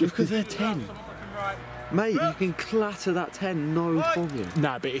here. Just Because they're 10. Mate, you can clatter that 10, no problem.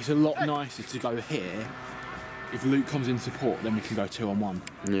 No, but it's a lot nicer to go here. If Luke comes in support, then we can go 2-on-1.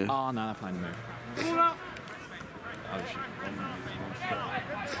 Yeah. Oh no, they're playing the move.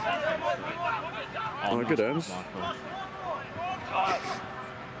 Oh, good hands.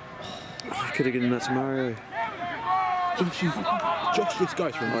 I could have given that to Mario. Josh just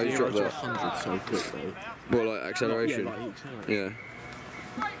goes from Oh, he's 0 dropped to that. 100 so quickly. What, like acceleration? Yeah, like he accelerates. Yeah.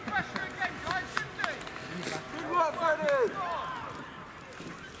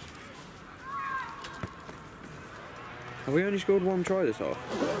 Have we only scored one try this half?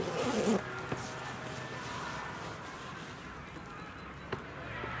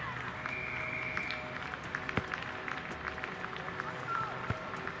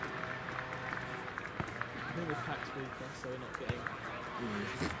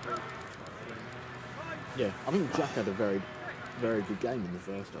 Yeah, I think Jack had a very, very good game in the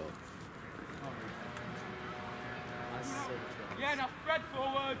first half. Yeah, now spread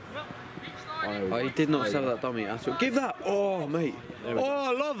forward. Oh, he did not sell that dummy at all. Give that! Oh, mate. Oh,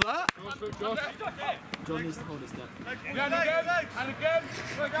 I love that! John needs to hold his step. And again.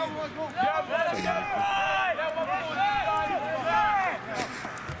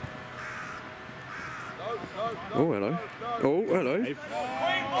 Oh, hello. Oh, hello.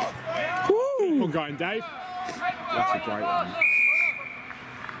 Keep on going, Dave. That's a great one.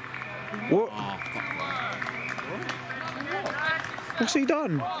 What? What's he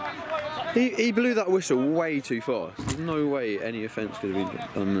done? He blew that whistle way too fast. There's no way any offence could have been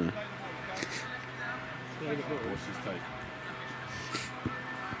done there.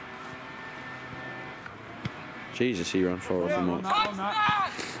 Jesus, he ran far off the mark.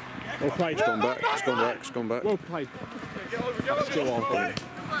 Well played. It's gone back, it's gone back, it's gone back. Well played. Still on for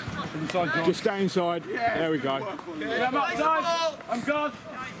you. Just stay inside. There we go. I'm gone.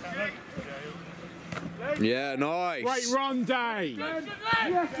 Yeah, nice. Great run, Dave.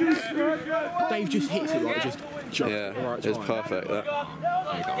 Dave just hits it like just Yeah, right it's time. perfect, that.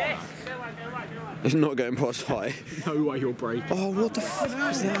 It's not getting past high. No way you're breaking. Oh, what the fuck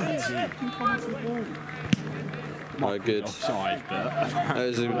was that? Oh, good. Offside, but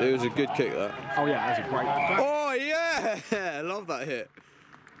It was a good kick, that. oh yeah, that was a great one. Oh, yeah! I love that hit.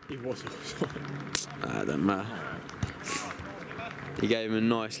 He was offside. Ah, doesn't matter. He gave him a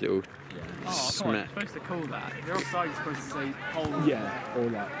nice little smack. supposed to call that. If you're offside, you're supposed to say hold. Yeah, all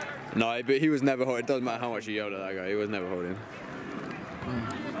that. No, but he was never holding. It doesn't matter how much you yelled at that guy. He was never holding.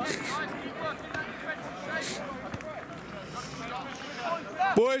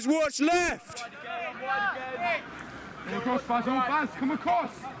 Boys, watch left! Come across, Baz, come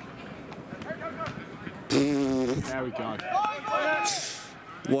across. There we go.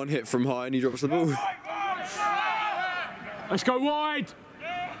 One hit from high and he drops the ball. Let's go wide.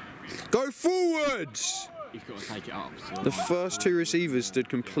 Go forwards! He's got to take it up. So. The first two receivers stood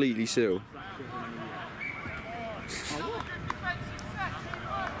completely still.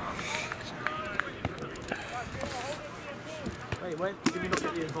 Wait, when did we not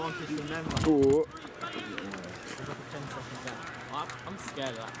get the advantage from them? Like, Oh. there's like a 10-second gap. I'm scared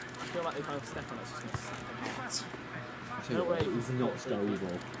of that. I feel like they kind of step on it, it's just going to slap them hard. No way. It's not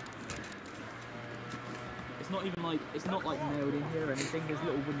stable. It's not like nailed in here or anything. There's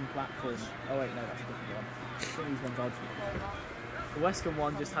little wooden platforms. Oh wait, no, that's a different one. I think these ones are just. The Western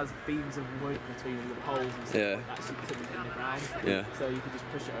one just has beams of wood between all the poles and stuff like that, so you can put them in the ground. Yeah. So you can just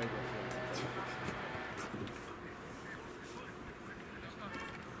push it over if you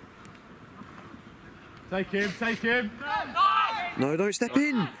want. Take him. No, don't step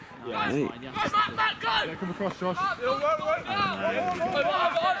in. Yeah, that's Mate. fine. Yeah, Yeah, come across, Josh.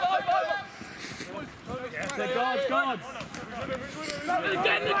 Guards.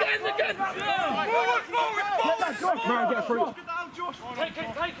 Again. Man, get through. Take it.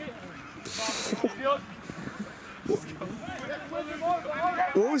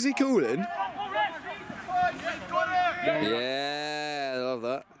 What was he calling? Yeah, I love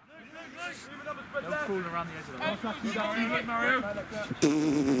that. They're crawling around the edge of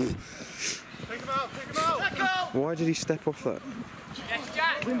Take him out. Why did he step off that?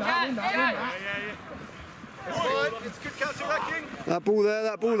 Win that. It's fine. It's good counter-wrecking. That ball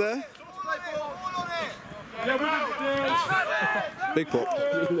there. Big pop.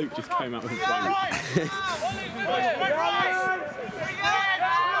 Luke just came out with a phone.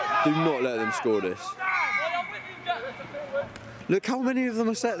 Do not let them score this. Look how many of them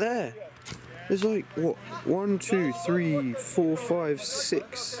are set there. There's like, what, 1, 2, 3, 4, 5,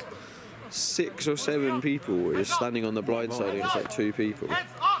 6. 6 or 7 people just standing on the blind side against like 2 people.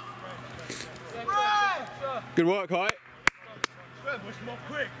 Good work, Height.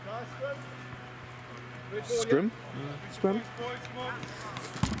 Scrum? Scrum?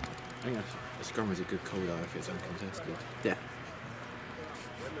 I think a scrum is a good call though if it's uncontested. Yeah.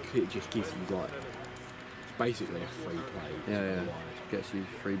 It just gives you like, it's basically a free play. Yeah. Gets you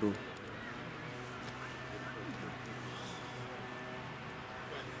free ball.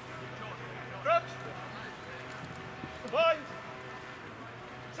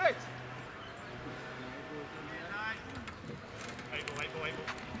 Sit.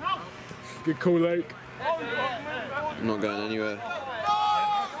 Good call, Luke. I'm not going anywhere.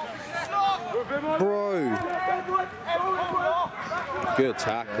 Bro! Good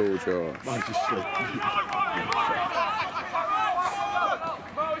tackle, Josh.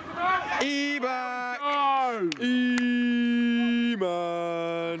 E-back! Oh! E-man!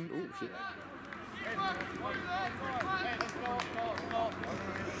 Oh, shit.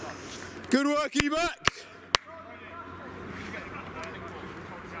 Good work, E-back!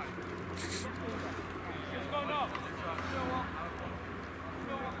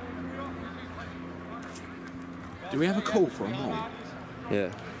 Do we have a call for a mole?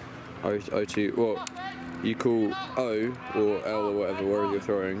 Yeah. O2. Well, you call O or L or whatever, wherever you're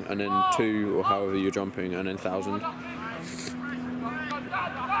throwing, and then 2 or however you're jumping, and then 1,000.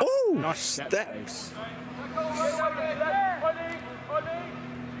 Oh! Nice steps!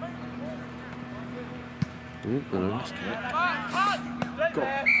 Ooh, no.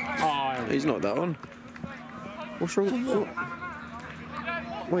 Oh, He's not that one. What's wrong? What?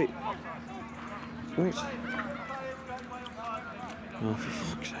 Wait. What? Oh, for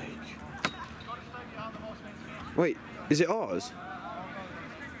fuck's sake. Wait, is it ours?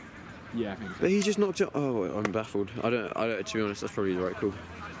 yeah, I think so. But he just knocked it. Oh, wait, I'm baffled. I don't. To be honest, that's probably the right call.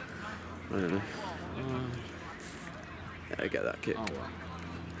 I don't know. Yeah, get that kick. Oh, well.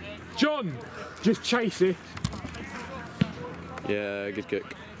 John, just chase it. Yeah, good kick.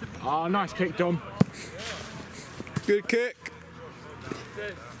 Oh, nice kick, Dom. Good kick.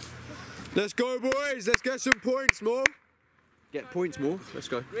 Let's go, boys. Let's get some points more. Get points more. Let's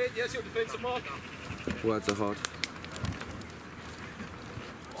go. Yes, your defensive mark. Words are hard.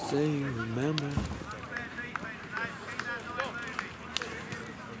 Say you remember.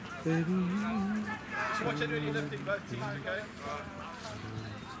 Baby. Watch it doing your lifting, both teams, okay?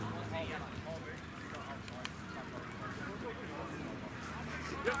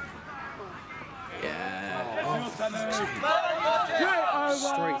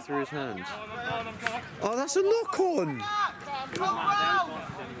 Straight through his hands. Oh, that's a knock on.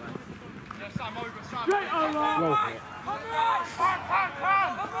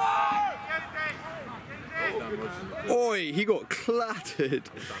 Oi, he got clattered.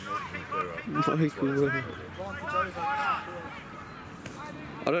 Michael.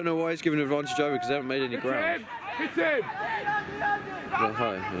 I don't know why he's giving advantage over because they haven't made any ground. Hit him! Well,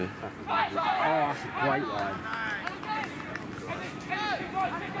 hi, yeah. Oh, that's a great line.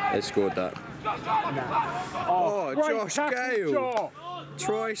 They scored that. Oh, Josh tackle, Gale.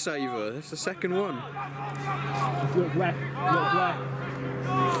 try saver. That's the second one. Look left. Look left.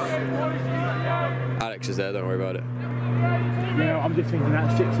 Alex is there. Don't worry about it. Yeah, I'm just thinking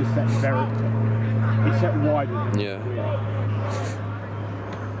that 6 is set very. It's set wider. Yeah.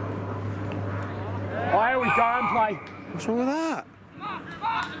 Oh, here we go and play. What's wrong with that?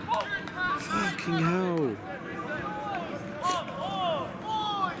 Fucking hell.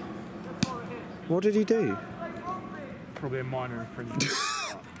 What did he do? Probably a minor infringement.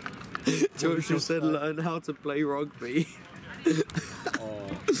 George just said learn how to play rugby. Oh,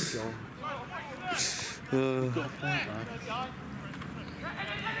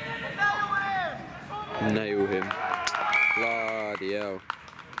 Nail him. Bloody hell.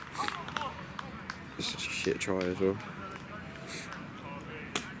 It's such a shit try as well.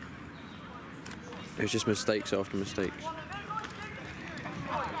 It was just mistakes after mistakes.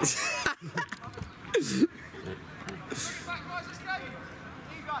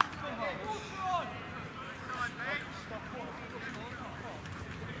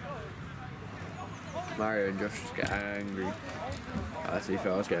 Mario and Josh just get angry. To be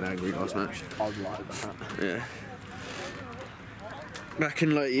fair, I was getting angry last match. I'd like that. Yeah. Back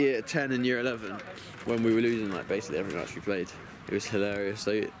in like year 10 and year 11, when we were losing like basically every match we played, it was hilarious.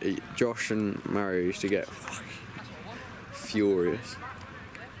 Josh and Mario used to get furious.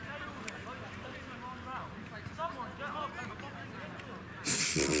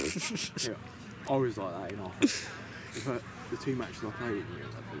 Yeah, I was like that in half. The 2 matches I played in year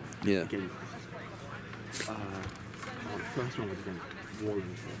 11. Yeah. Again, the first one was against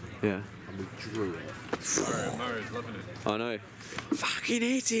Wallingford. Yeah. And we drew it. Mario's loving it. I know. Fucking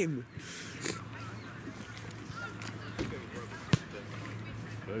hit him!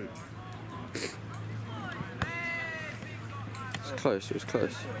 It was close, it was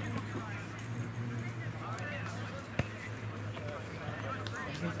close.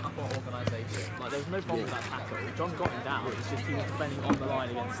 Organisation. Like there was no problem with that tackle. John got him down. It's just he was defending on the line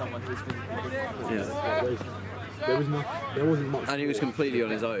against someone who was physically. Yeah. There wasn't much. And he was completely on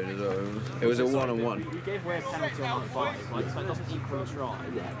his own as well. It was a one-on-one. You gave away a penalty on 5. Like if that doesn't equal a try,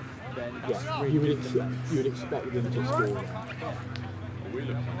 then that's Yeah, really you would expect them to score. We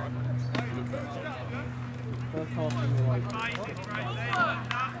looked alright. first half we were like.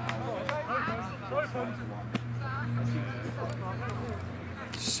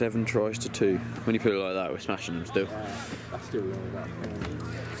 7 tries to 2. When you put it like that, we're smashing them still. That's still low.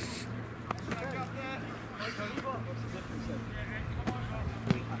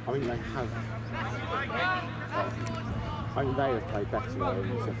 I think they have. I think they have played better though in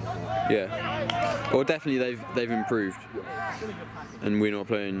the second half. Yeah. Well, definitely they've improved, and we're not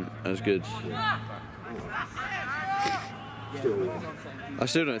playing as good. Still, I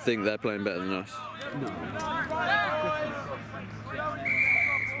still don't think they're playing better than us. no.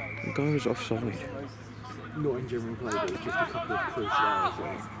 The guy was offside. Not in general play, but it's just a couple of crucial errors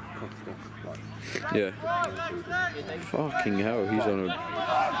that cost us. Like, Yeah. Fucking hell, he's on a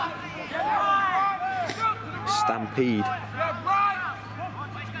stampede.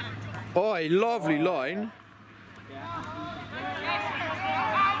 Oi, lovely line.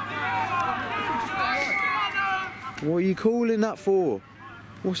 What are you calling that for?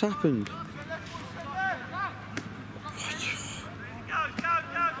 What's happened?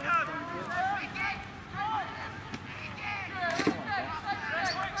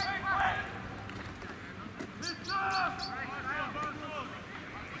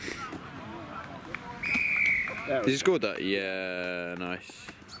 Did you score that? Yeah, nice.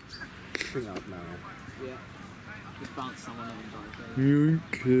 bring it up now. Yeah. Just bounce someone in and dive. You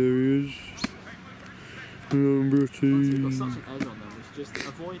carriers. Number Once you've got 2. such an edge on them, it's just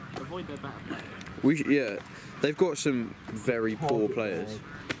avoid their better players. Yeah, they've got some very poor players.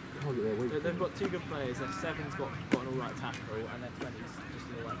 They've got 2 good players. Their 7's got an alright tackle, and their 20's just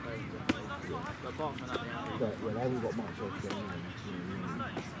an alright player. But apart from that, They haven't got much else going on.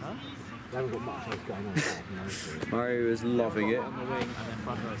 Huh? They haven't got much else going on apart from those 2. Mario is loving it. on the wing, and their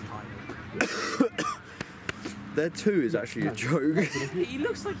front row is tiny. Their 2 is actually a joke. He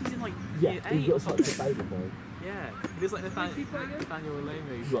looks like he's in like Yeah, year 8 he's or got such something. a baby boy. Yeah, he looks like Nathaniel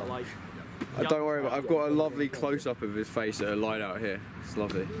Olave, but like. Don't worry about it. I've got a lovely close-up of his face at a line out here. It's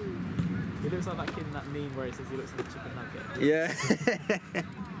lovely. He looks like that kid in that meme where he says he looks like a chicken nugget. Yeah.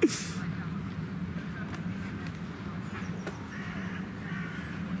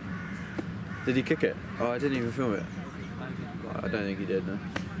 Did he kick it? Oh, I didn't even film it. I don't think he did, no.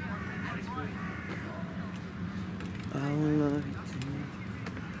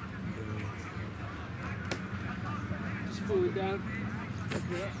 Just pull it down.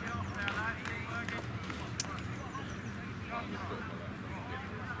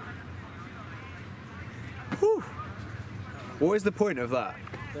 What is the point of that?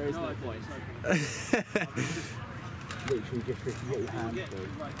 There is no point. Literally just this little handful.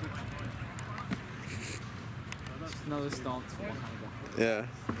 Just another stance for one hander. Yeah.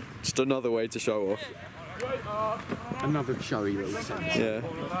 Just another way to show off. Another showy little sense. Yeah.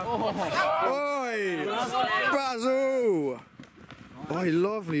 Oi! Basil! Oi,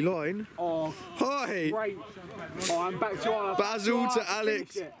 lovely line. Oh, Hi! great. Oh, I'm back to Olave. Basil to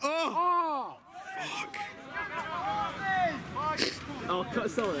Alex. Oh! Oh,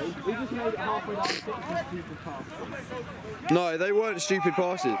 sorry. We just made it halfway down 6 people passes. No, they weren't stupid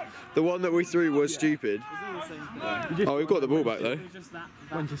passes. The one that we threw was stupid. It's all the same thing. Oh, we've got the ball back though. It's just that.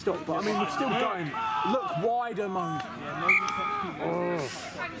 When to stop, but I mean, we're still going. Look wider, man.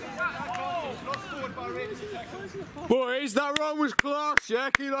 Boys, that run was class, yeah?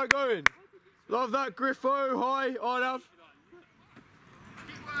 Keep that going. Love that, Griffo. Hi, Olave.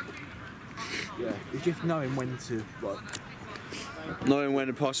 Yeah, it's just knowing when to, like. Knowing when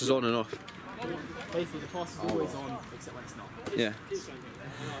the pass is on and off. Basically, the pass is always on, except when it's not. Yeah.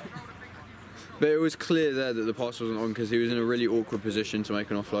 But it was clear there that the pass wasn't on because he was in a really awkward position to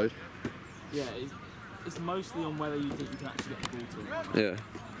make an offload. Yeah, it's mostly on whether you think you can actually get the ball to him. Yeah.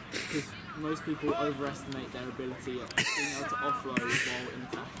 Because most people overestimate their ability at being able to offload while in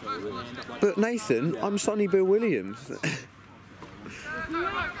tackle, and they end up like. But Nathan, I'm Sonny Bill Williams. Kick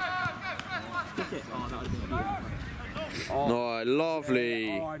it. Oh, that would have been beautiful. No,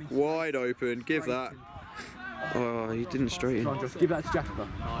 lovely. Wide open. Give that. Oh, he didn't straighten. Come on, just give that to Jasper.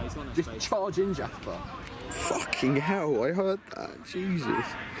 Oh, he's got no Just space. charge in, Jasper. Fucking hell, I heard that. Jesus.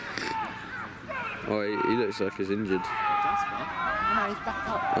 Oh, he looks like he's injured. Jasper? No, he's back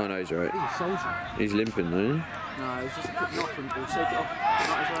up. Oh no, he's right. He's a soldier. He's limping though. No, he's just putting off and we'll shake it off.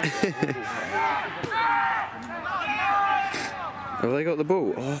 Have they got the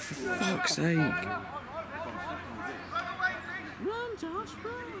ball? Oh, for fuck's sake. Run, Josh,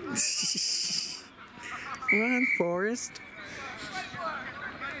 run! Run, Forrest.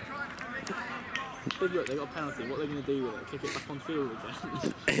 Big look, they got a penalty. What are they going to do with it? Kick it back on field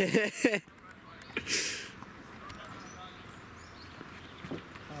again?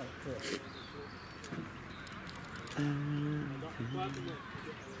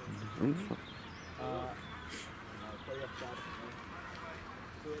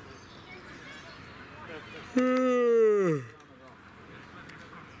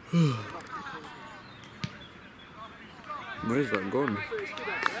 Where's that gone?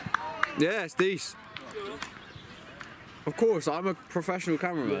 Yeah, it's decent. Of course, I'm a professional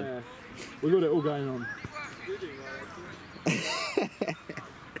cameraman. Yeah. We got it all going on. I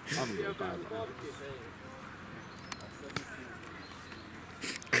haven't got a bad one.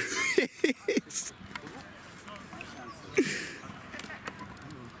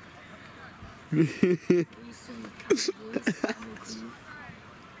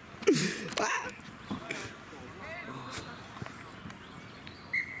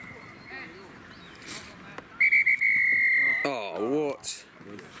 Oh, what?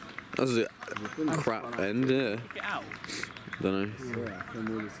 That was a crap end, yeah. Kick it out. Don't know.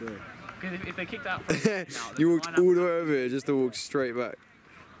 Because if they kicked out from now, You walked all the way over here just to walk straight back.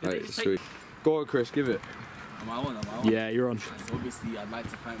 Did they Right, just sweet. Go on, Chris, give it. Am I on? Yeah, you're on. So obviously, I'd like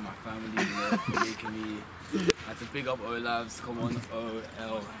to thank my family for making me. I had to big up Olave's. Come on,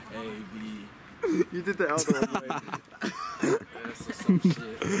 O-L-A-V. You did the other one, That's some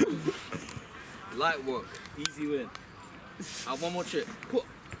shit. Light work, easy win. One more trick.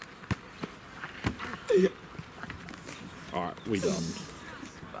 Alright, we done.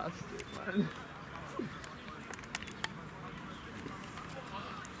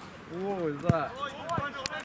 What was that?